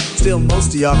colleges, still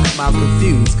most of y'all come out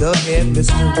confused. Go ahead,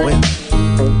 Mr. Wendell.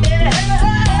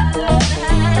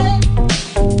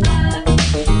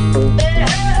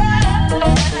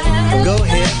 Go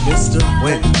ahead, Mr.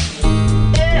 Wendell.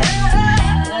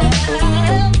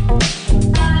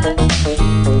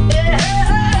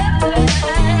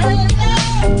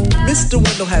 Mr.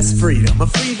 Wendell has freedom, a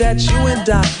free that you and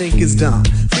I think is dumb.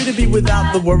 Free to be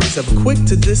without the worries of a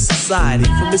quick-to-this society,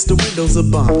 for Mr. Wendell's a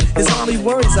bum. His only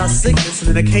worries are sickness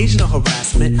and an occasional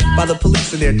harassment by the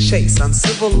police in their chase.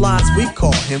 Uncivilized, we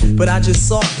call him, but I just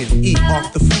saw him eat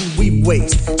off the food we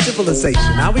waste.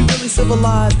 Civilization, are we really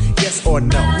civilized? Yes or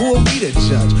no? Who are we to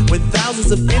judge when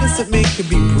thousands of innocent men could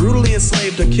be brutally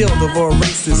enslaved or killed over a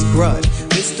racist grudge?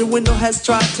 Mr. Wendell has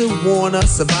tried to warn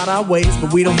us about our ways,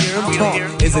 but we don't hear him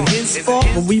talk. Is it his fault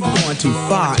when we've gone too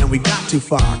far, and we got too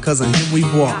far, cause on him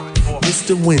we've walked?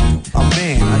 Mr. Wendell, a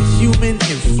man, a human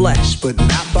in flesh, but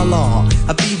not by law.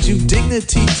 I feed you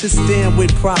dignity to stand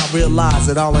with pride. Realize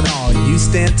that all in all, you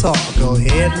stand tall. Go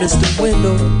ahead, Mr.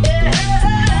 Wendell.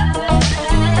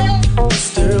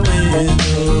 Mr.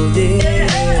 Wendell, yeah.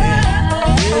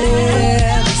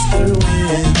 Yeah, Mr.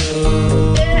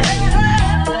 Wendell.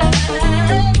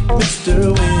 Mr.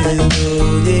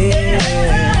 Wendell, yeah.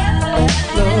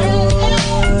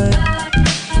 Lord.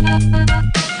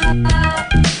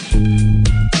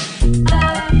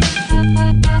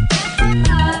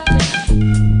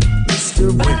 Mr.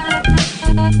 Wendell.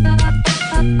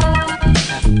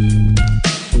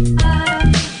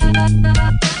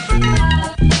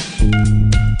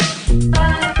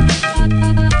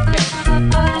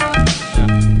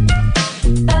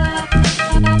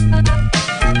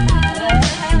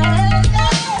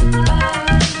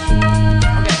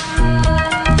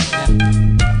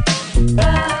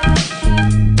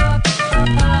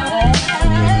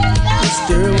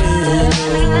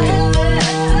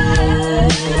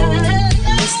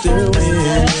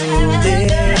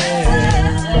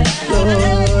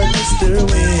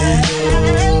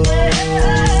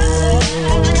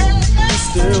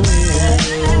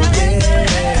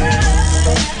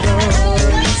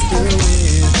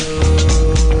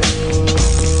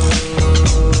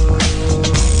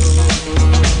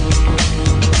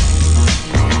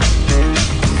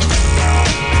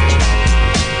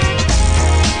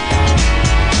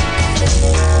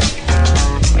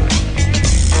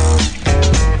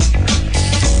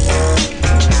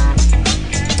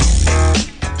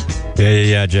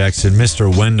 Yeah, Jackson. Mr.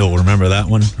 Wendell, remember that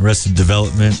one? Arrested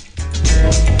Development.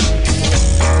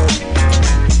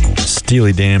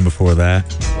 Steely Dan before that.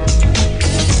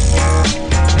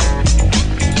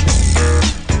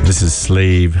 This is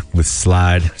Slave with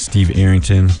Slide. Steve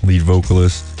Arrington, lead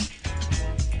vocalist.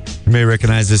 You may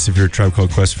recognize this if you're a Tribe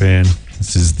Called Quest fan.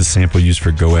 This is the sample used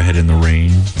for Go Ahead in the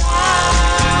Rain.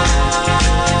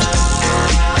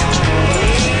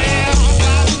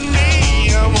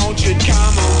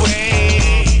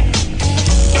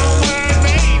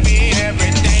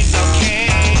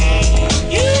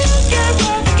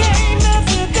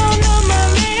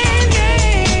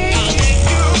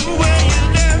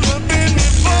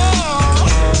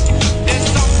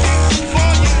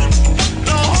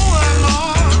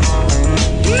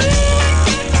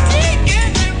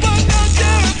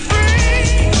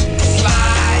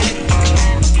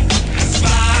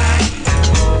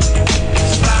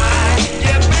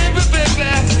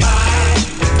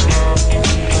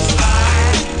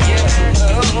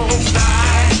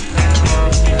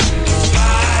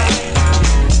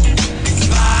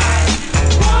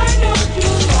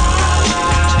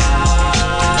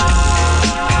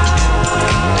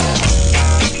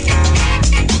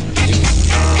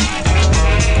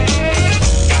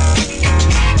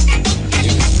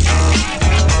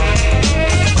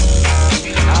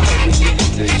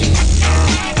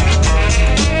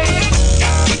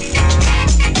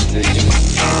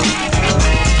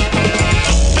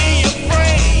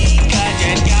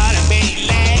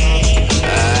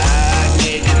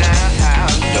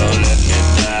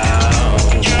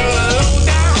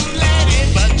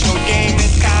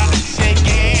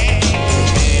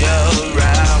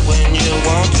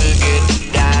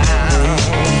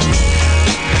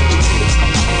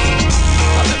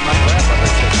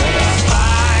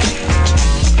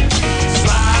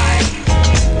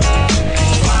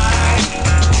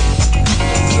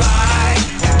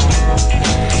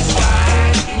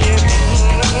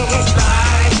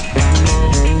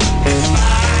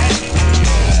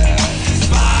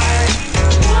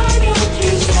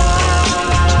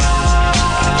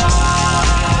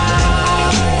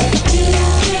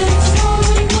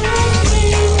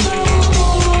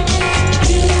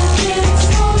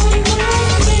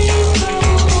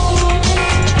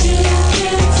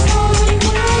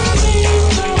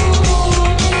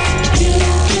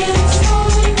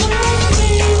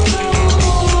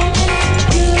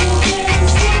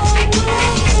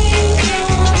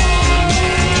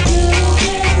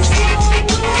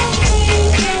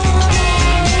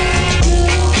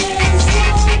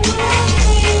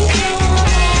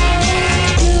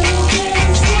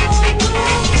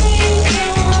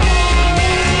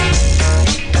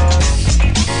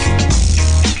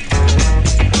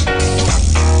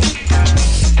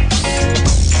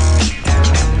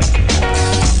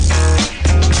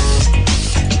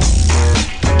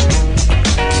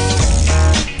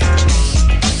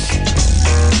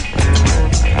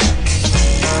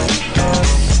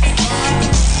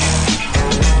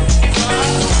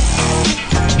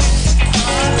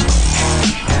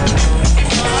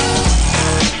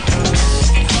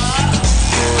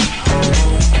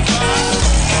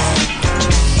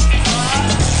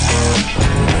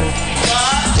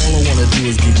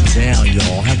 down,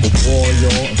 y'all. Have a ball,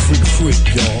 y'all, and freak,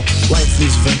 y'all.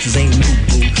 Lifeless ventures ain't new,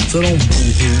 boo, so don't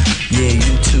boo-hoo. Yeah,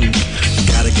 you too.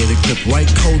 Gotta get a grip, right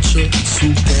culture.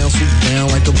 Swoop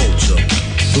down like a vulture.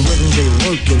 The rhythms they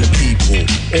lurk in the people.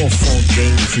 All funk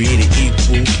ain't created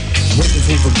equal. Waiting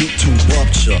for the beat to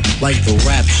rupture, like the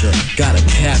rapture. Gotta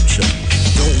capture.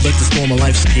 Don't let the storm of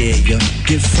life scare ya.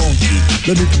 Get funky,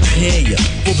 let me prepare ya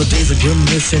for the days of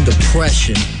grimness and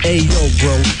depression. Hey yo,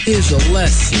 bro, here's your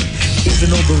lesson. Even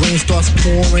though the rain starts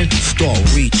pouring, start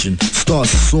reaching, start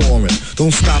soaring.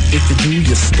 Don't stop if you do,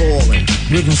 you're stalling.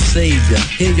 Rhythm savior,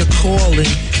 hear you calling.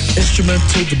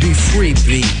 Instrumental to be free,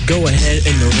 beat. Go ahead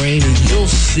in the rain and you'll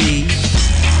see.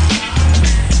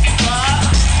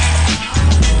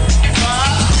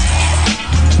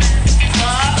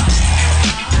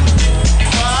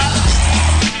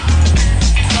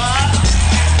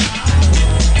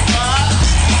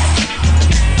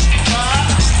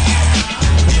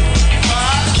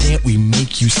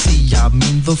 You see, I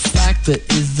mean the factor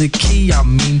is the key. I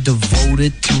mean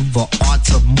devoted to the art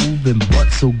of moving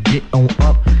butt. So get on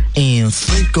up and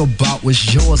think about what's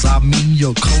yours. I mean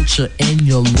your culture and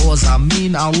your laws. I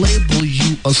mean I'll label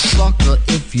you a sucker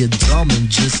if you're dumb and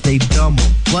just stay dumber.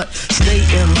 But stay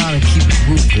in line and keep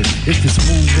grooving. If it's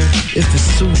moving, if it's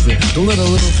soothing, don't let a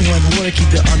little thing like water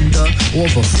keep it under or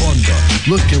the thunder.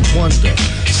 Look and wonder.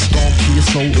 Stomp to your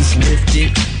soul is lifted.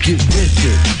 Get with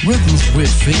it, rhythms with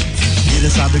it. Get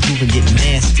inside the groove and get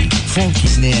nasty, funky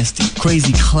nasty,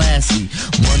 crazy classy.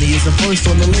 Money isn't first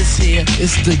on the list here.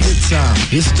 It's the good time,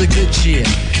 it's the good cheer.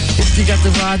 If you got the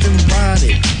ride, then ride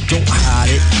it. Don't hide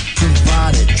it,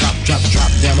 provide it. Drop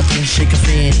down the pin, shake a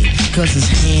fanny. Cause it's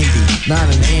handy, not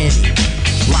an Annie.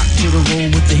 Lock to the roll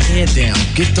with the head down.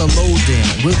 Get the low down,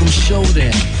 rhythm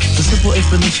showdown. The simple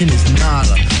explanation is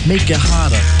nada. Make it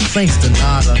hotter, thanks to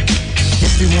nada.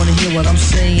 If you wanna hear what I'm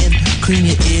saying, clean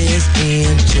your ears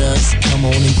and just come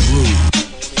on and groove.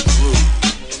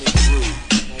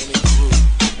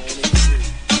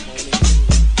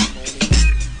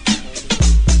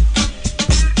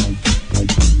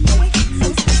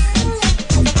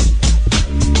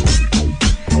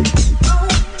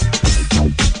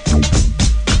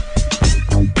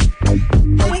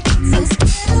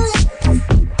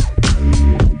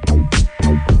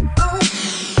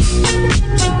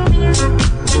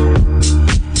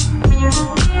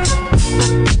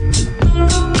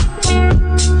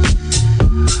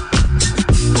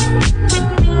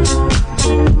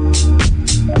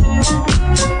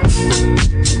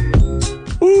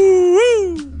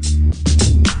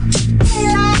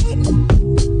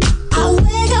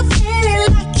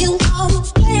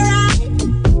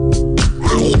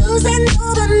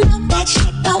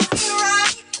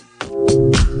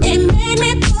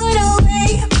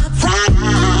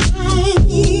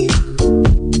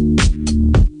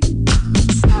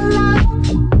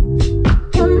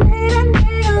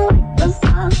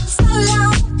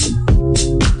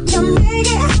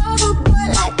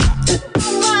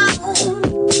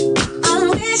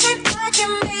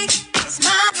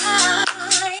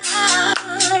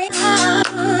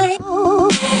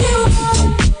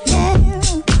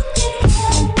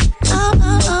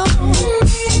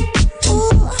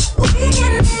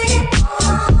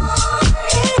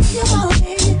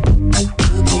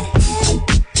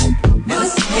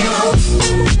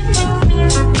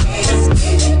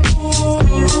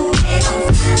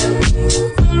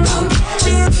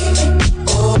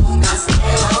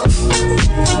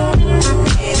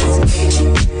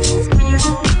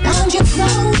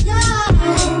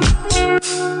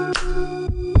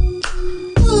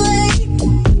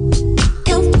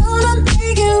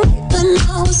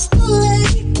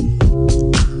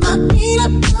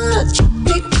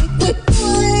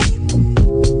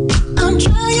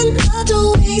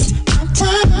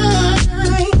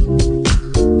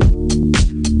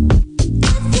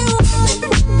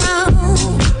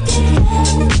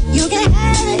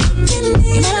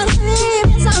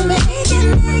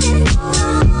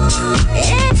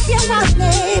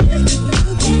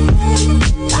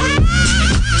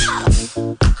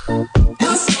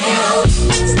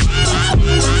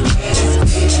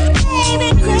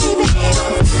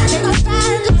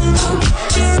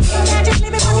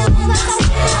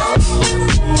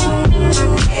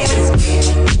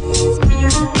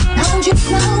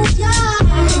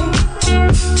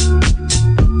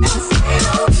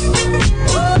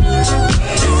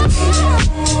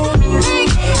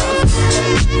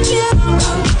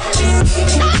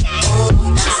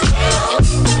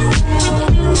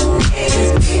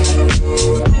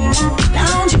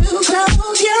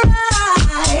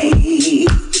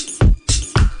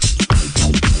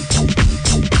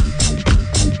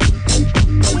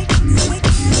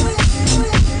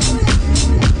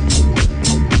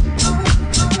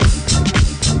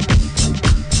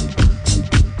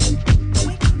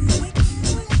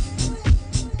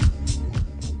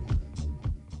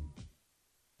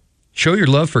 Show your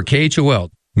love for KHOL.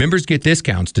 Members get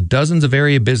discounts to dozens of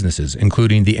area businesses,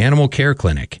 including the Animal Care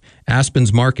Clinic,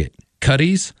 Aspen's Market,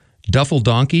 Cuddy's, Duffel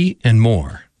Donkey, and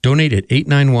more. Donate at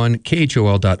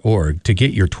 891khol.org to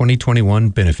get your 2021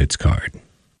 benefits card.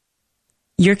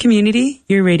 Your community,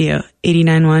 your radio,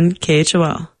 89.1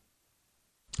 KHOL.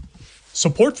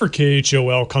 Support for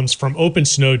KHOL comes from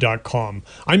OpenSnow.com.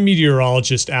 I'm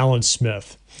meteorologist Alan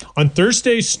Smith. On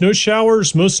Thursday, snow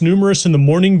showers, most numerous in the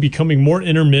morning, becoming more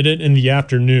intermittent in the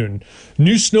afternoon.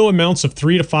 New snow amounts of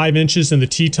 3 to 5 inches in the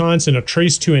Tetons and a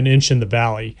trace to an inch in the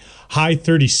valley. High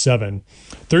 37.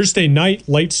 Thursday night,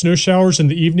 light snow showers in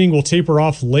the evening will taper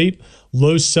off late,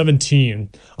 low 17.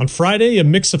 On Friday, a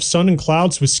mix of sun and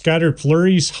clouds with scattered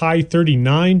flurries, high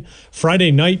 39.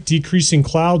 Friday night, decreasing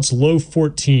clouds, low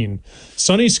 14.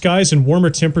 Sunny skies and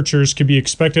warmer temperatures could be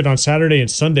expected on Saturday and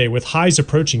Sunday, with highs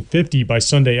approaching 50 by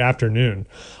Sunday afternoon.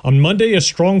 On Monday, a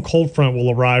strong cold front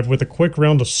will arrive with a quick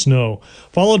round of snow,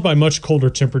 followed by much colder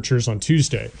temperatures on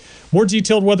Tuesday. More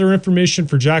detailed weather information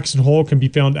for Jackson Hole can be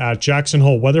found at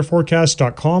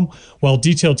jacksonholeweatherforecast.com, while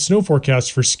detailed snow forecasts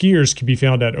for skiers can be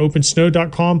found at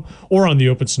opensnow.com or on the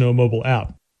OpenSnow mobile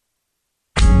app.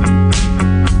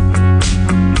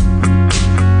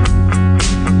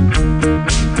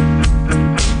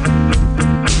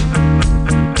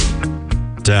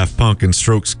 Daft Punk and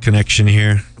Strokes connection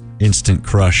here. Instant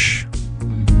Crush.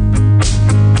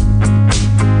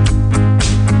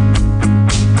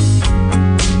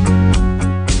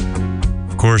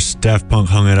 Of course, Daft Punk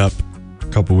hung it up a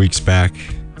couple weeks back.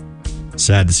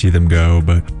 Sad to see them go,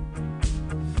 but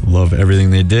love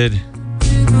everything they did.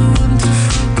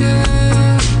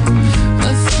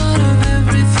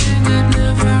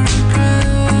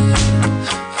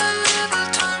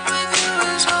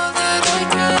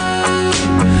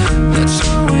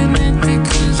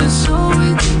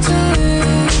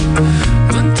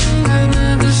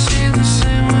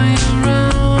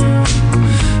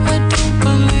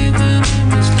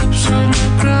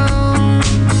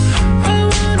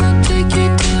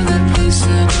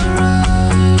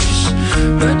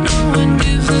 But no one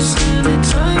gives us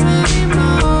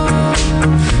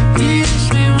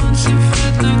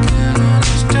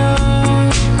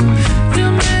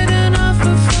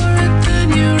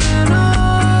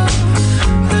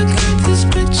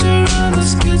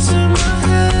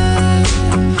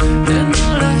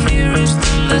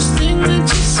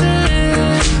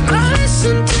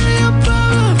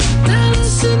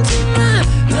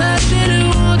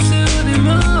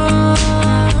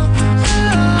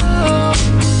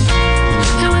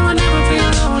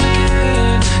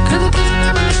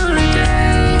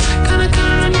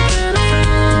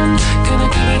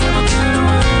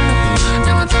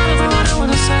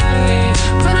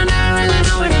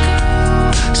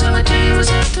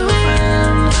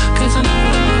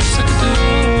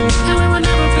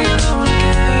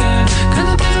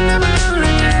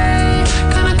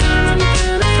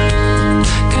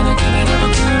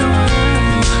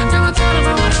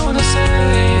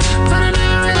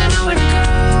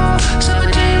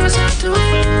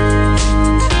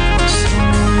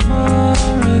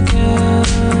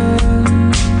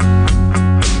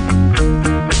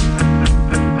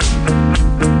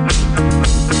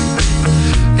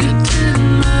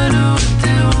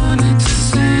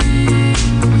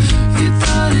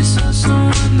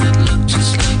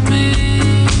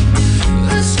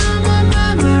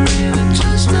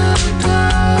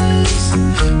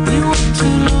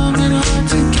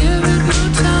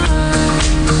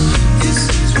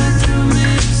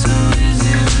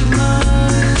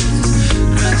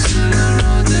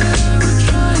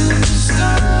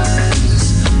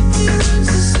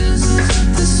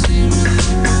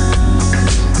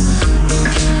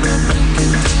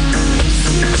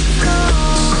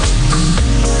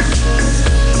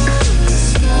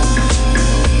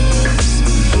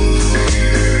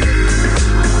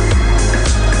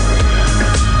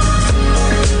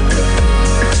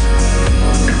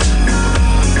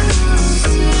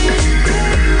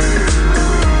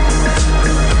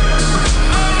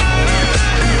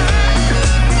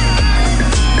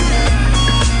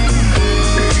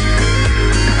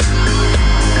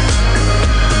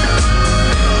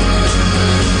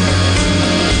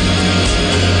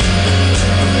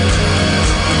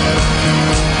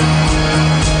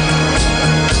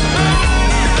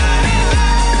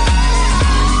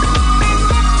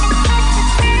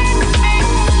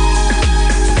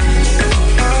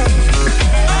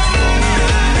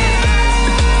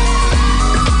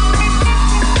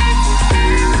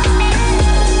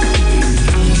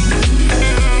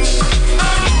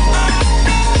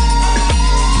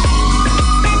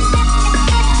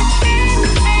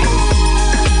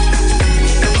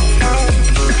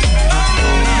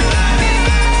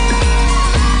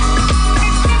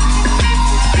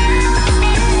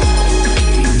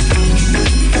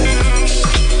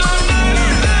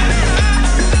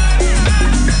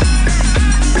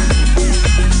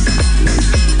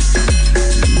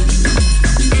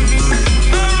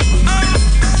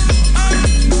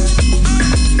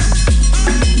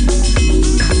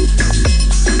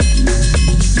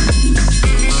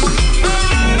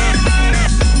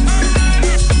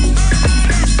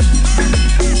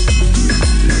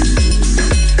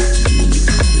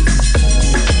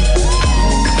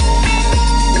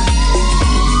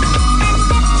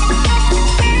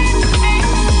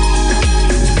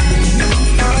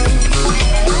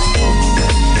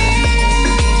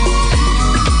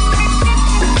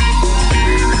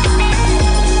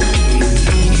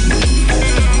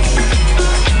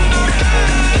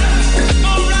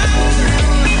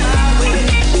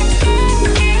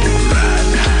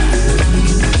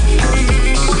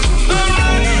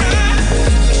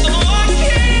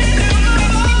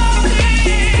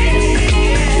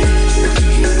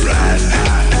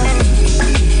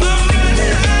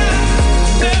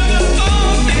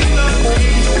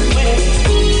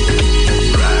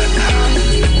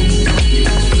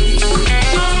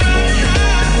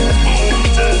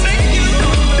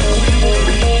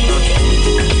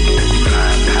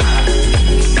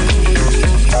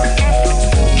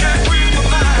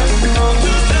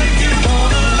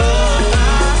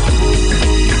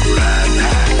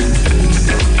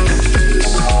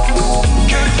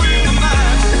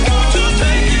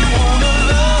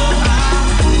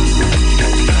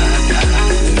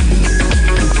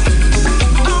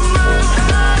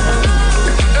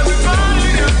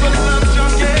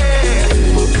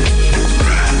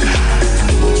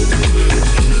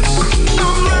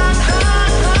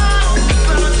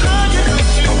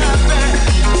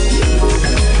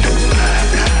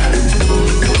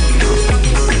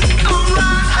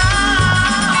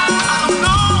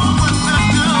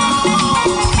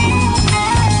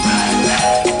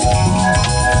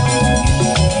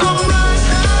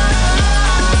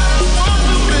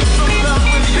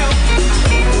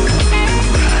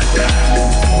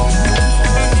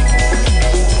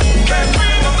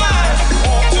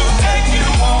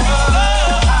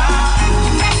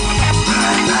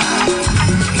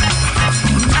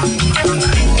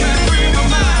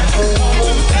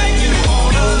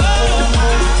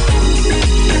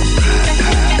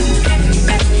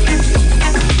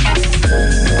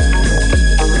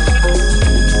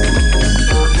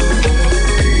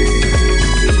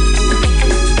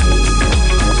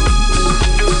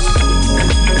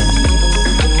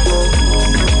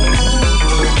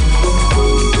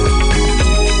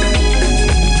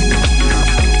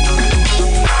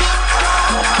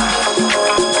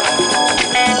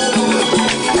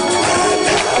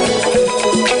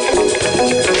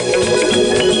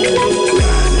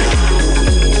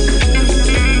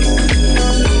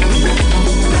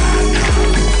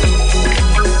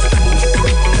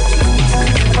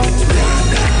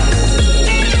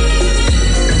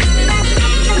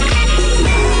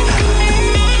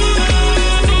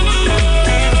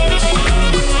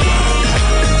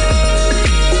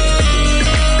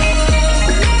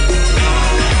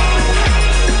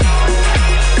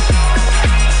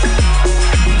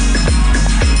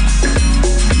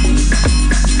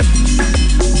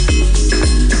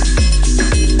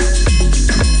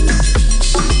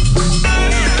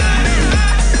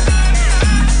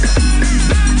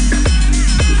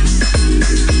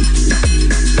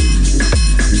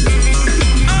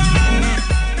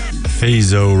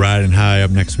Fazo riding high. Up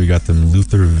next, we got them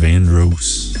Luther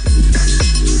Vandross.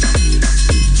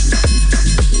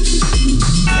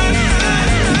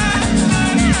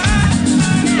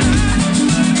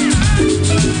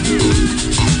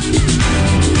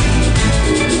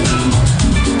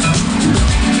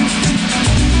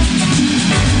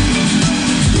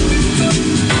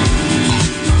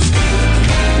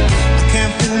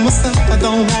 I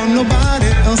don't want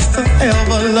nobody else to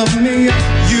ever love me.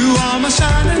 You are my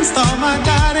shining star, my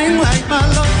guiding light, my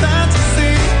love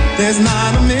fantasy. There's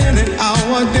not a minute,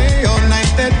 hour, day or night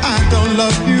that I don't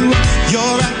love you.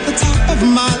 You're at the top of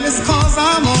my list, cause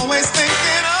I'm always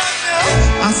thinking of you.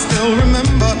 I still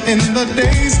remember in the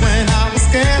days when I was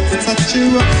scared to touch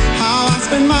you, how I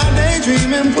spent my day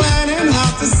dreaming, planning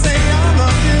how to say I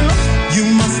love you. You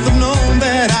must have known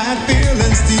that I had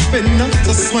feelings deep enough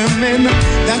to swim in.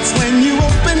 That's when you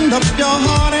opened up your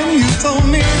heart and you told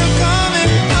me to come in.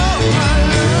 Oh, my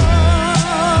love.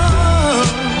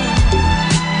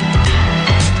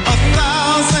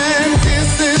 1,000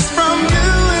 kisses from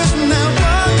you is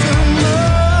never too much.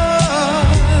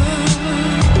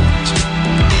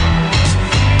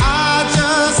 I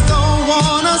just don't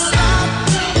wanna stop.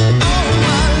 Oh,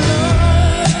 my love.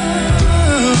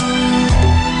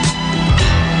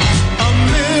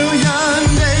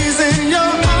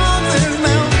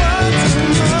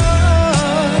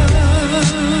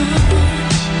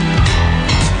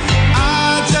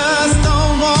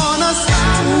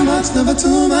 Never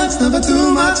too much, never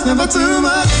too much, never too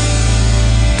much.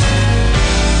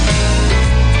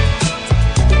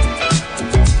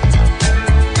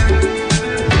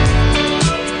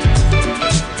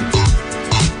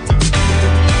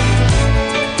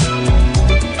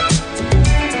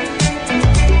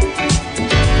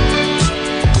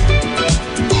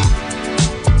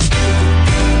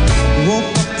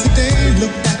 Woke up today,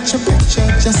 looked at your picture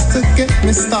just to get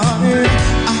me started.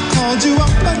 I called you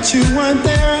up, but you weren't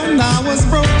there, and I was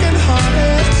broken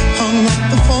hearted. Hung up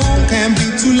the phone, can't be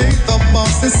too late. The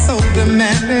boss is so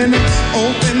demanding.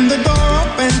 Opened the door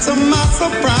up, and to my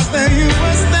surprise, there you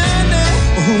were standing.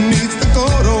 Who needs to go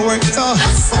to work to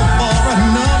hustle for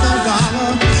another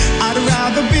dollar? I'd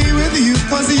rather be with you,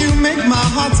 cause you make my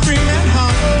heart scream and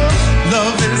holler.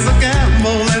 Love is a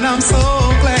gamble, and I'm so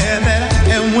glad that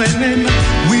I am winning.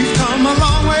 We've come a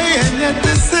long way, and yet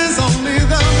this is only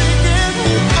the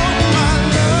beginning. Oh, my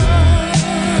love.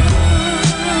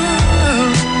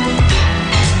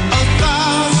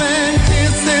 1,000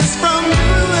 kisses from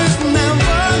you is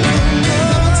never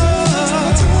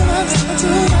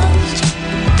too much.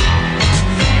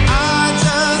 I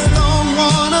just don't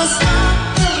wanna stop.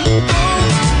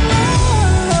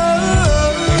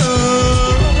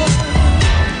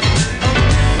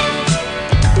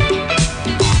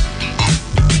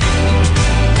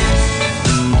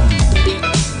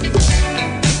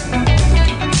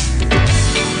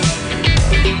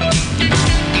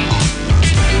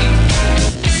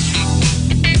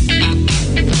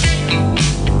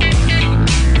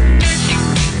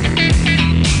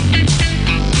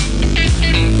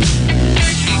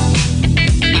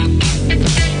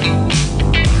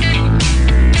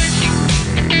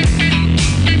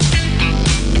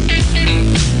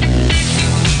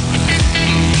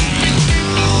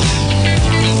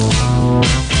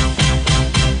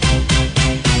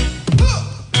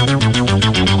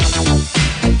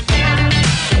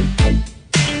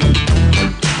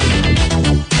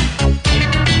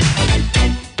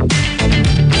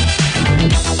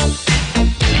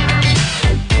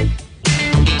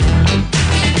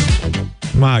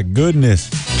 My goodness.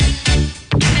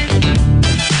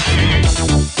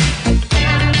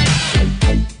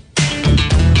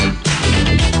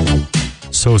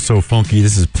 So funky.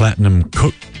 This is Platinum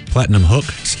Hook,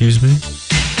 excuse me.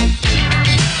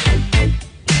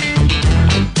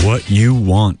 What You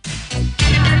Want.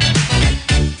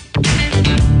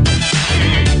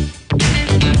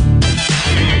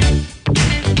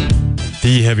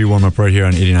 The Heavy Warmup right here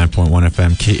on 89.1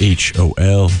 FM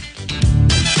KHOL.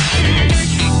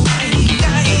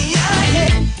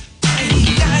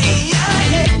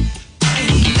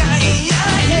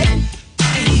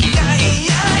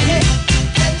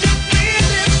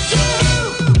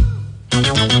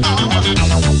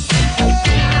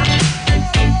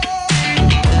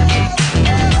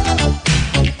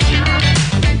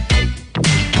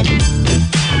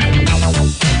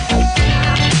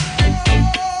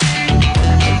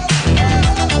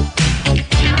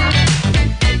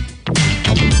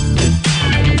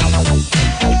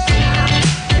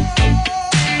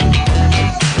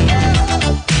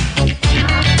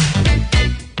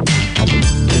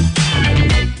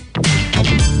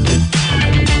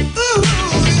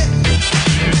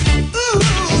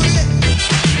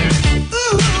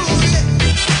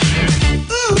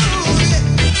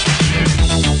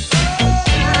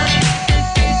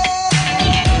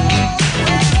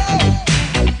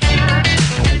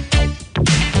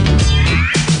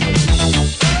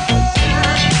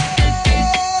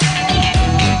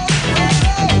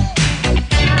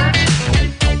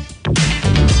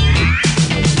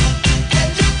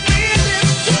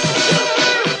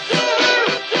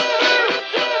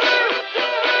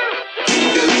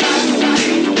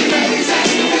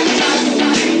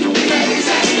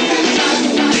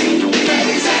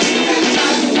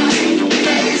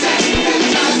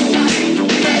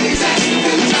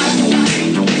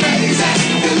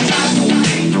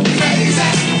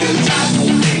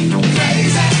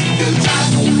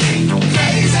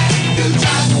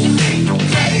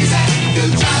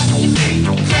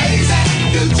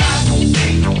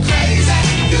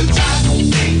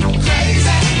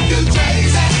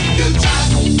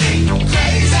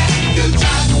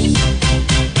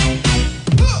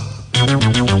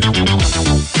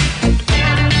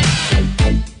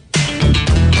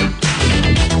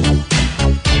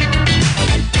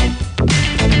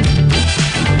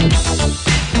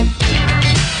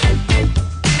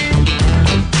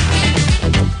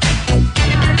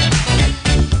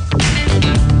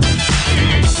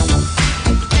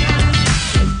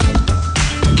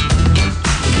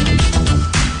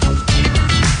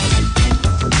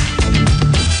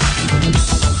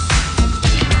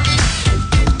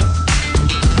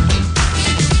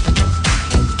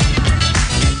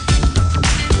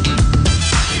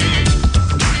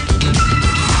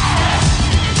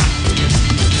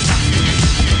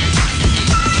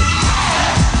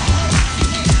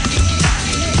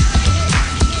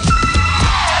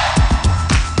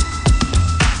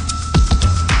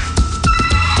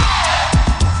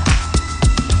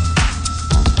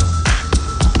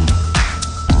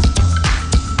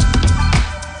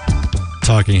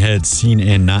 Talking Heads, Seen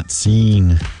and Not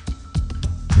Seen.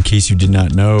 In case you did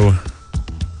not know,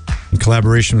 in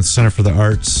collaboration with Center for the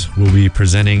Arts, we'll be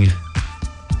presenting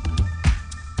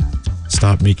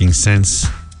Stop Making Sense,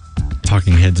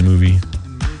 Talking Heads movie.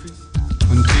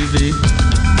 On TV,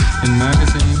 in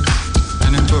magazines,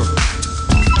 and in books.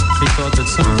 He thought that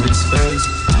some of these faces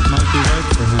might be right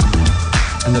for him,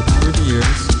 and that through the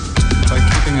years, by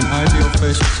keeping an ideal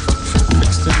facial structure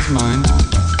fixed in his mind,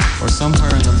 or somewhere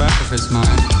in the back of his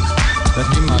mind, that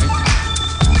he might,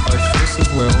 by force of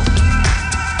will,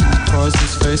 cause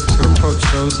his face to approach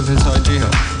those of his ideal.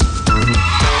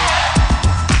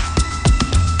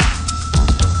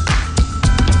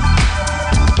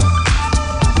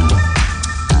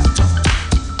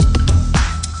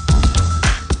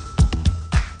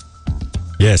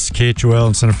 Yes, KHOL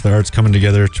and Center for the Arts coming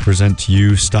together to present to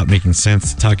you Stop Making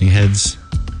Sense, Talking Heads,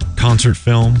 concert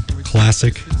film,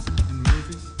 classic.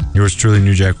 Yours truly,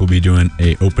 New Jack, will be doing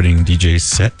a opening DJ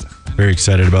set. Very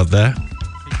excited about that.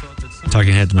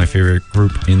 Talking Heads, my favorite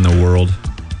group in the world.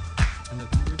 And that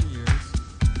through the years,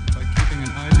 by keeping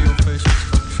an ideal facial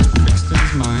structure fixed in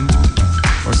his mind,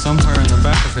 or somewhere in the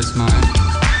back of his mind,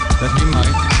 that he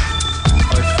might,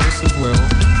 by force of will,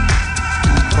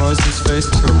 cause his face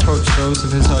to approach those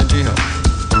of his ideal.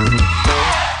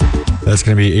 That's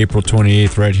going to be April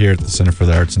 28th right here at the Center for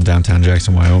the Arts in downtown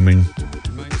Jackson, Wyoming.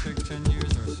 It might take 10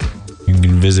 years or so. You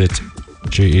can visit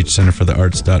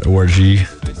jhcenterforthearts.org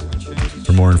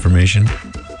for more information.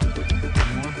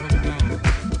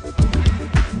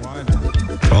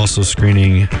 We're also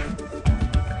screening a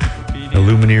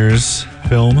Lumineers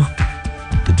film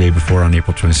the day before on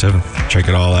April 27th. Check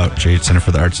it all out,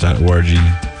 jhcenterforthearts.org.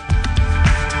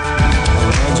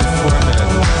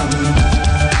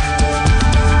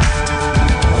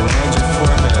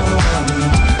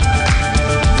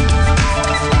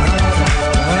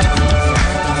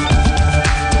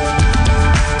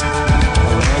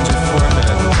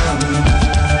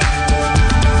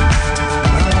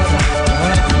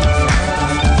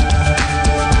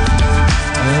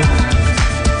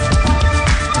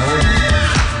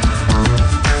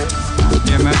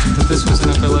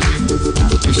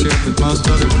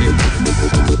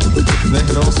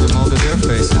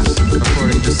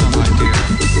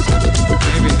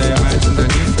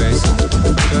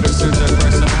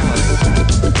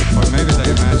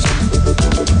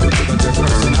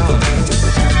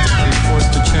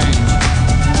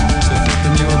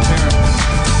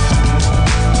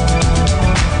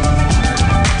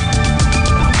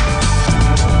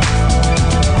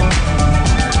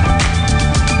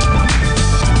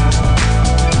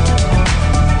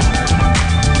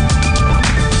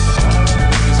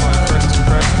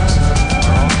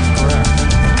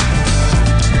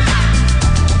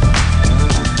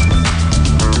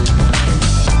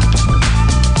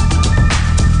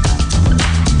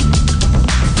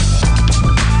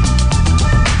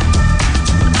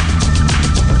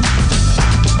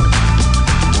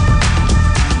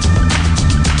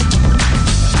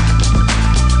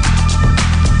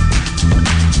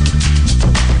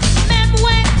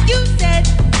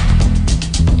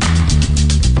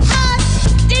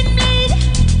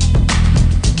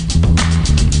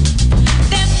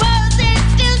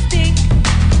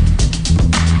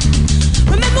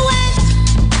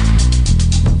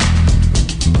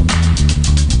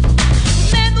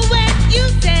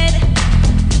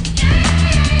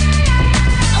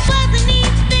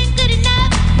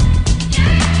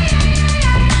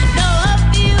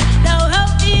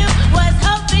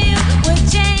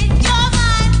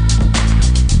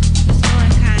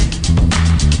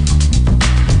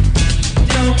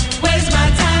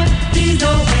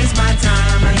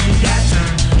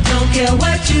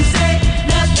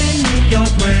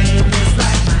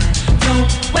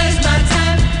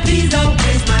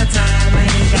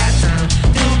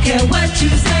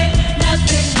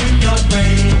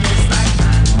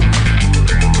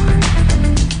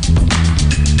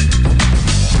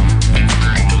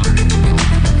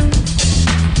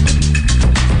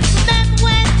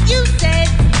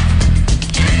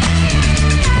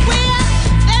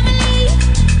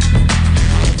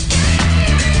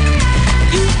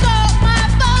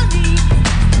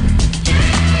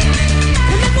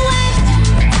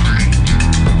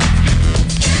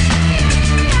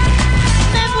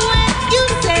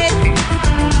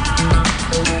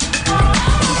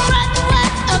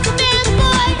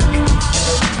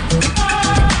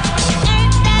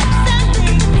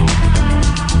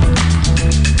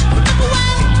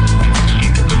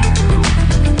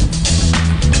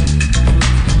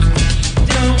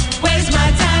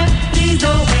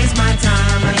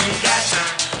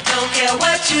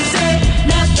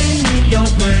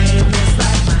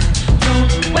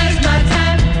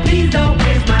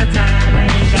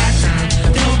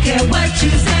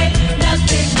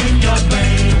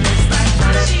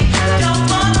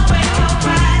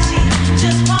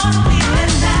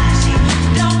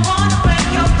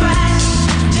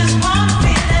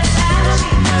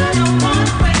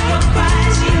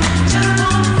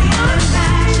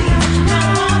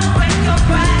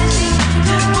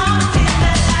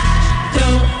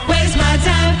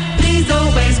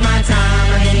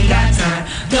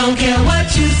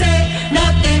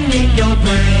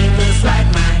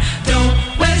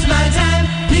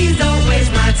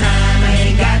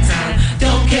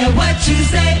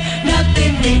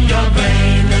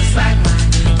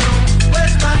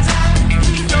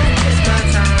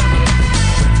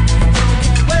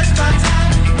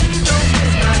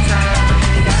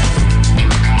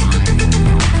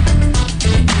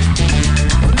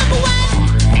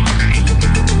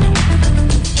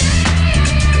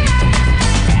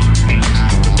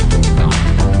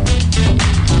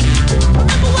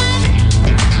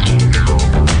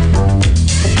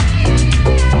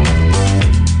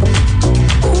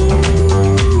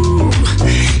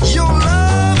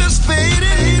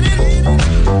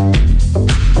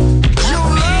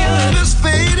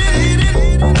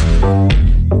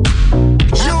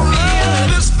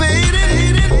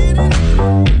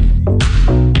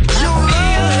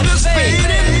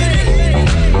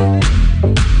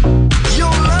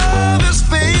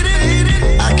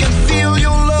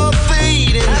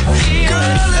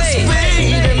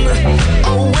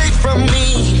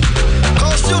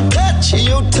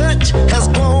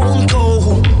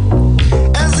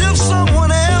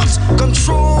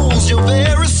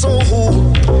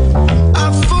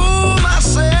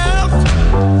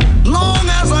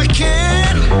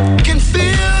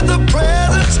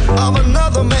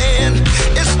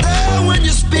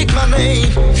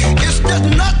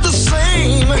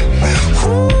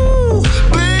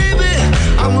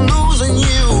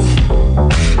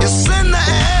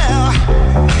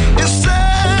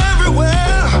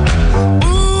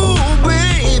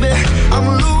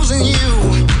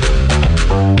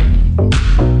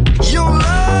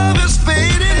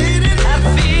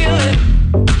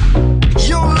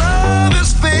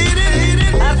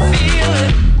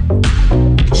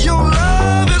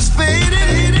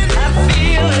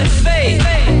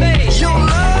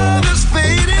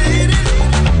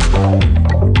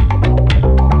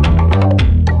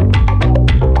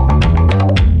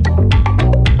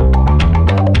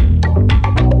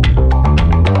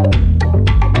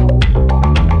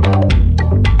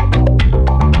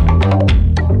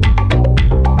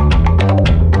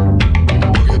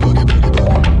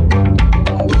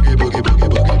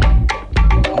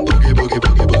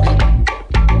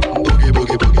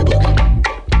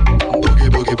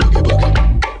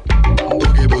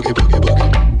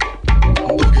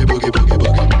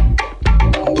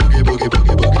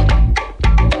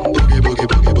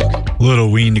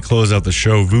 Little Ween to close out the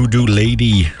show. Voodoo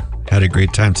Lady. Had a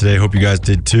great time today. Hope you guys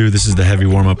did too. This is the Heavy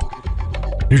Warmup.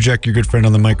 New Jack, your good friend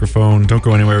on the microphone. Don't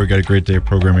go anywhere. We got a great day of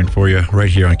programming for you right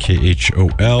here on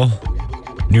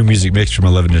KHOL. New music mix from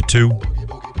 11 to 2.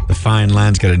 The Fine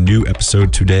Line's got a new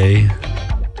episode today.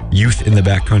 Youth in the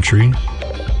Backcountry.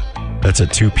 That's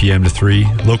at 2 p.m. to 3.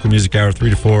 Local music hour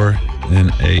 3 to 4. And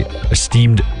then a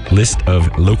esteemed list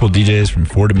of local DJs from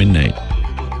 4 to midnight.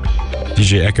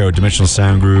 DJ Echo, Dimensional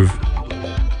Sound Groove.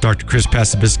 Dr. Chris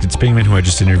Pass the Biscuit Spingman, who I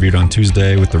just interviewed on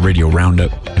Tuesday with the Radio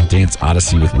Roundup, and Dance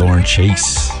Odyssey with Lauren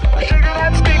Chase.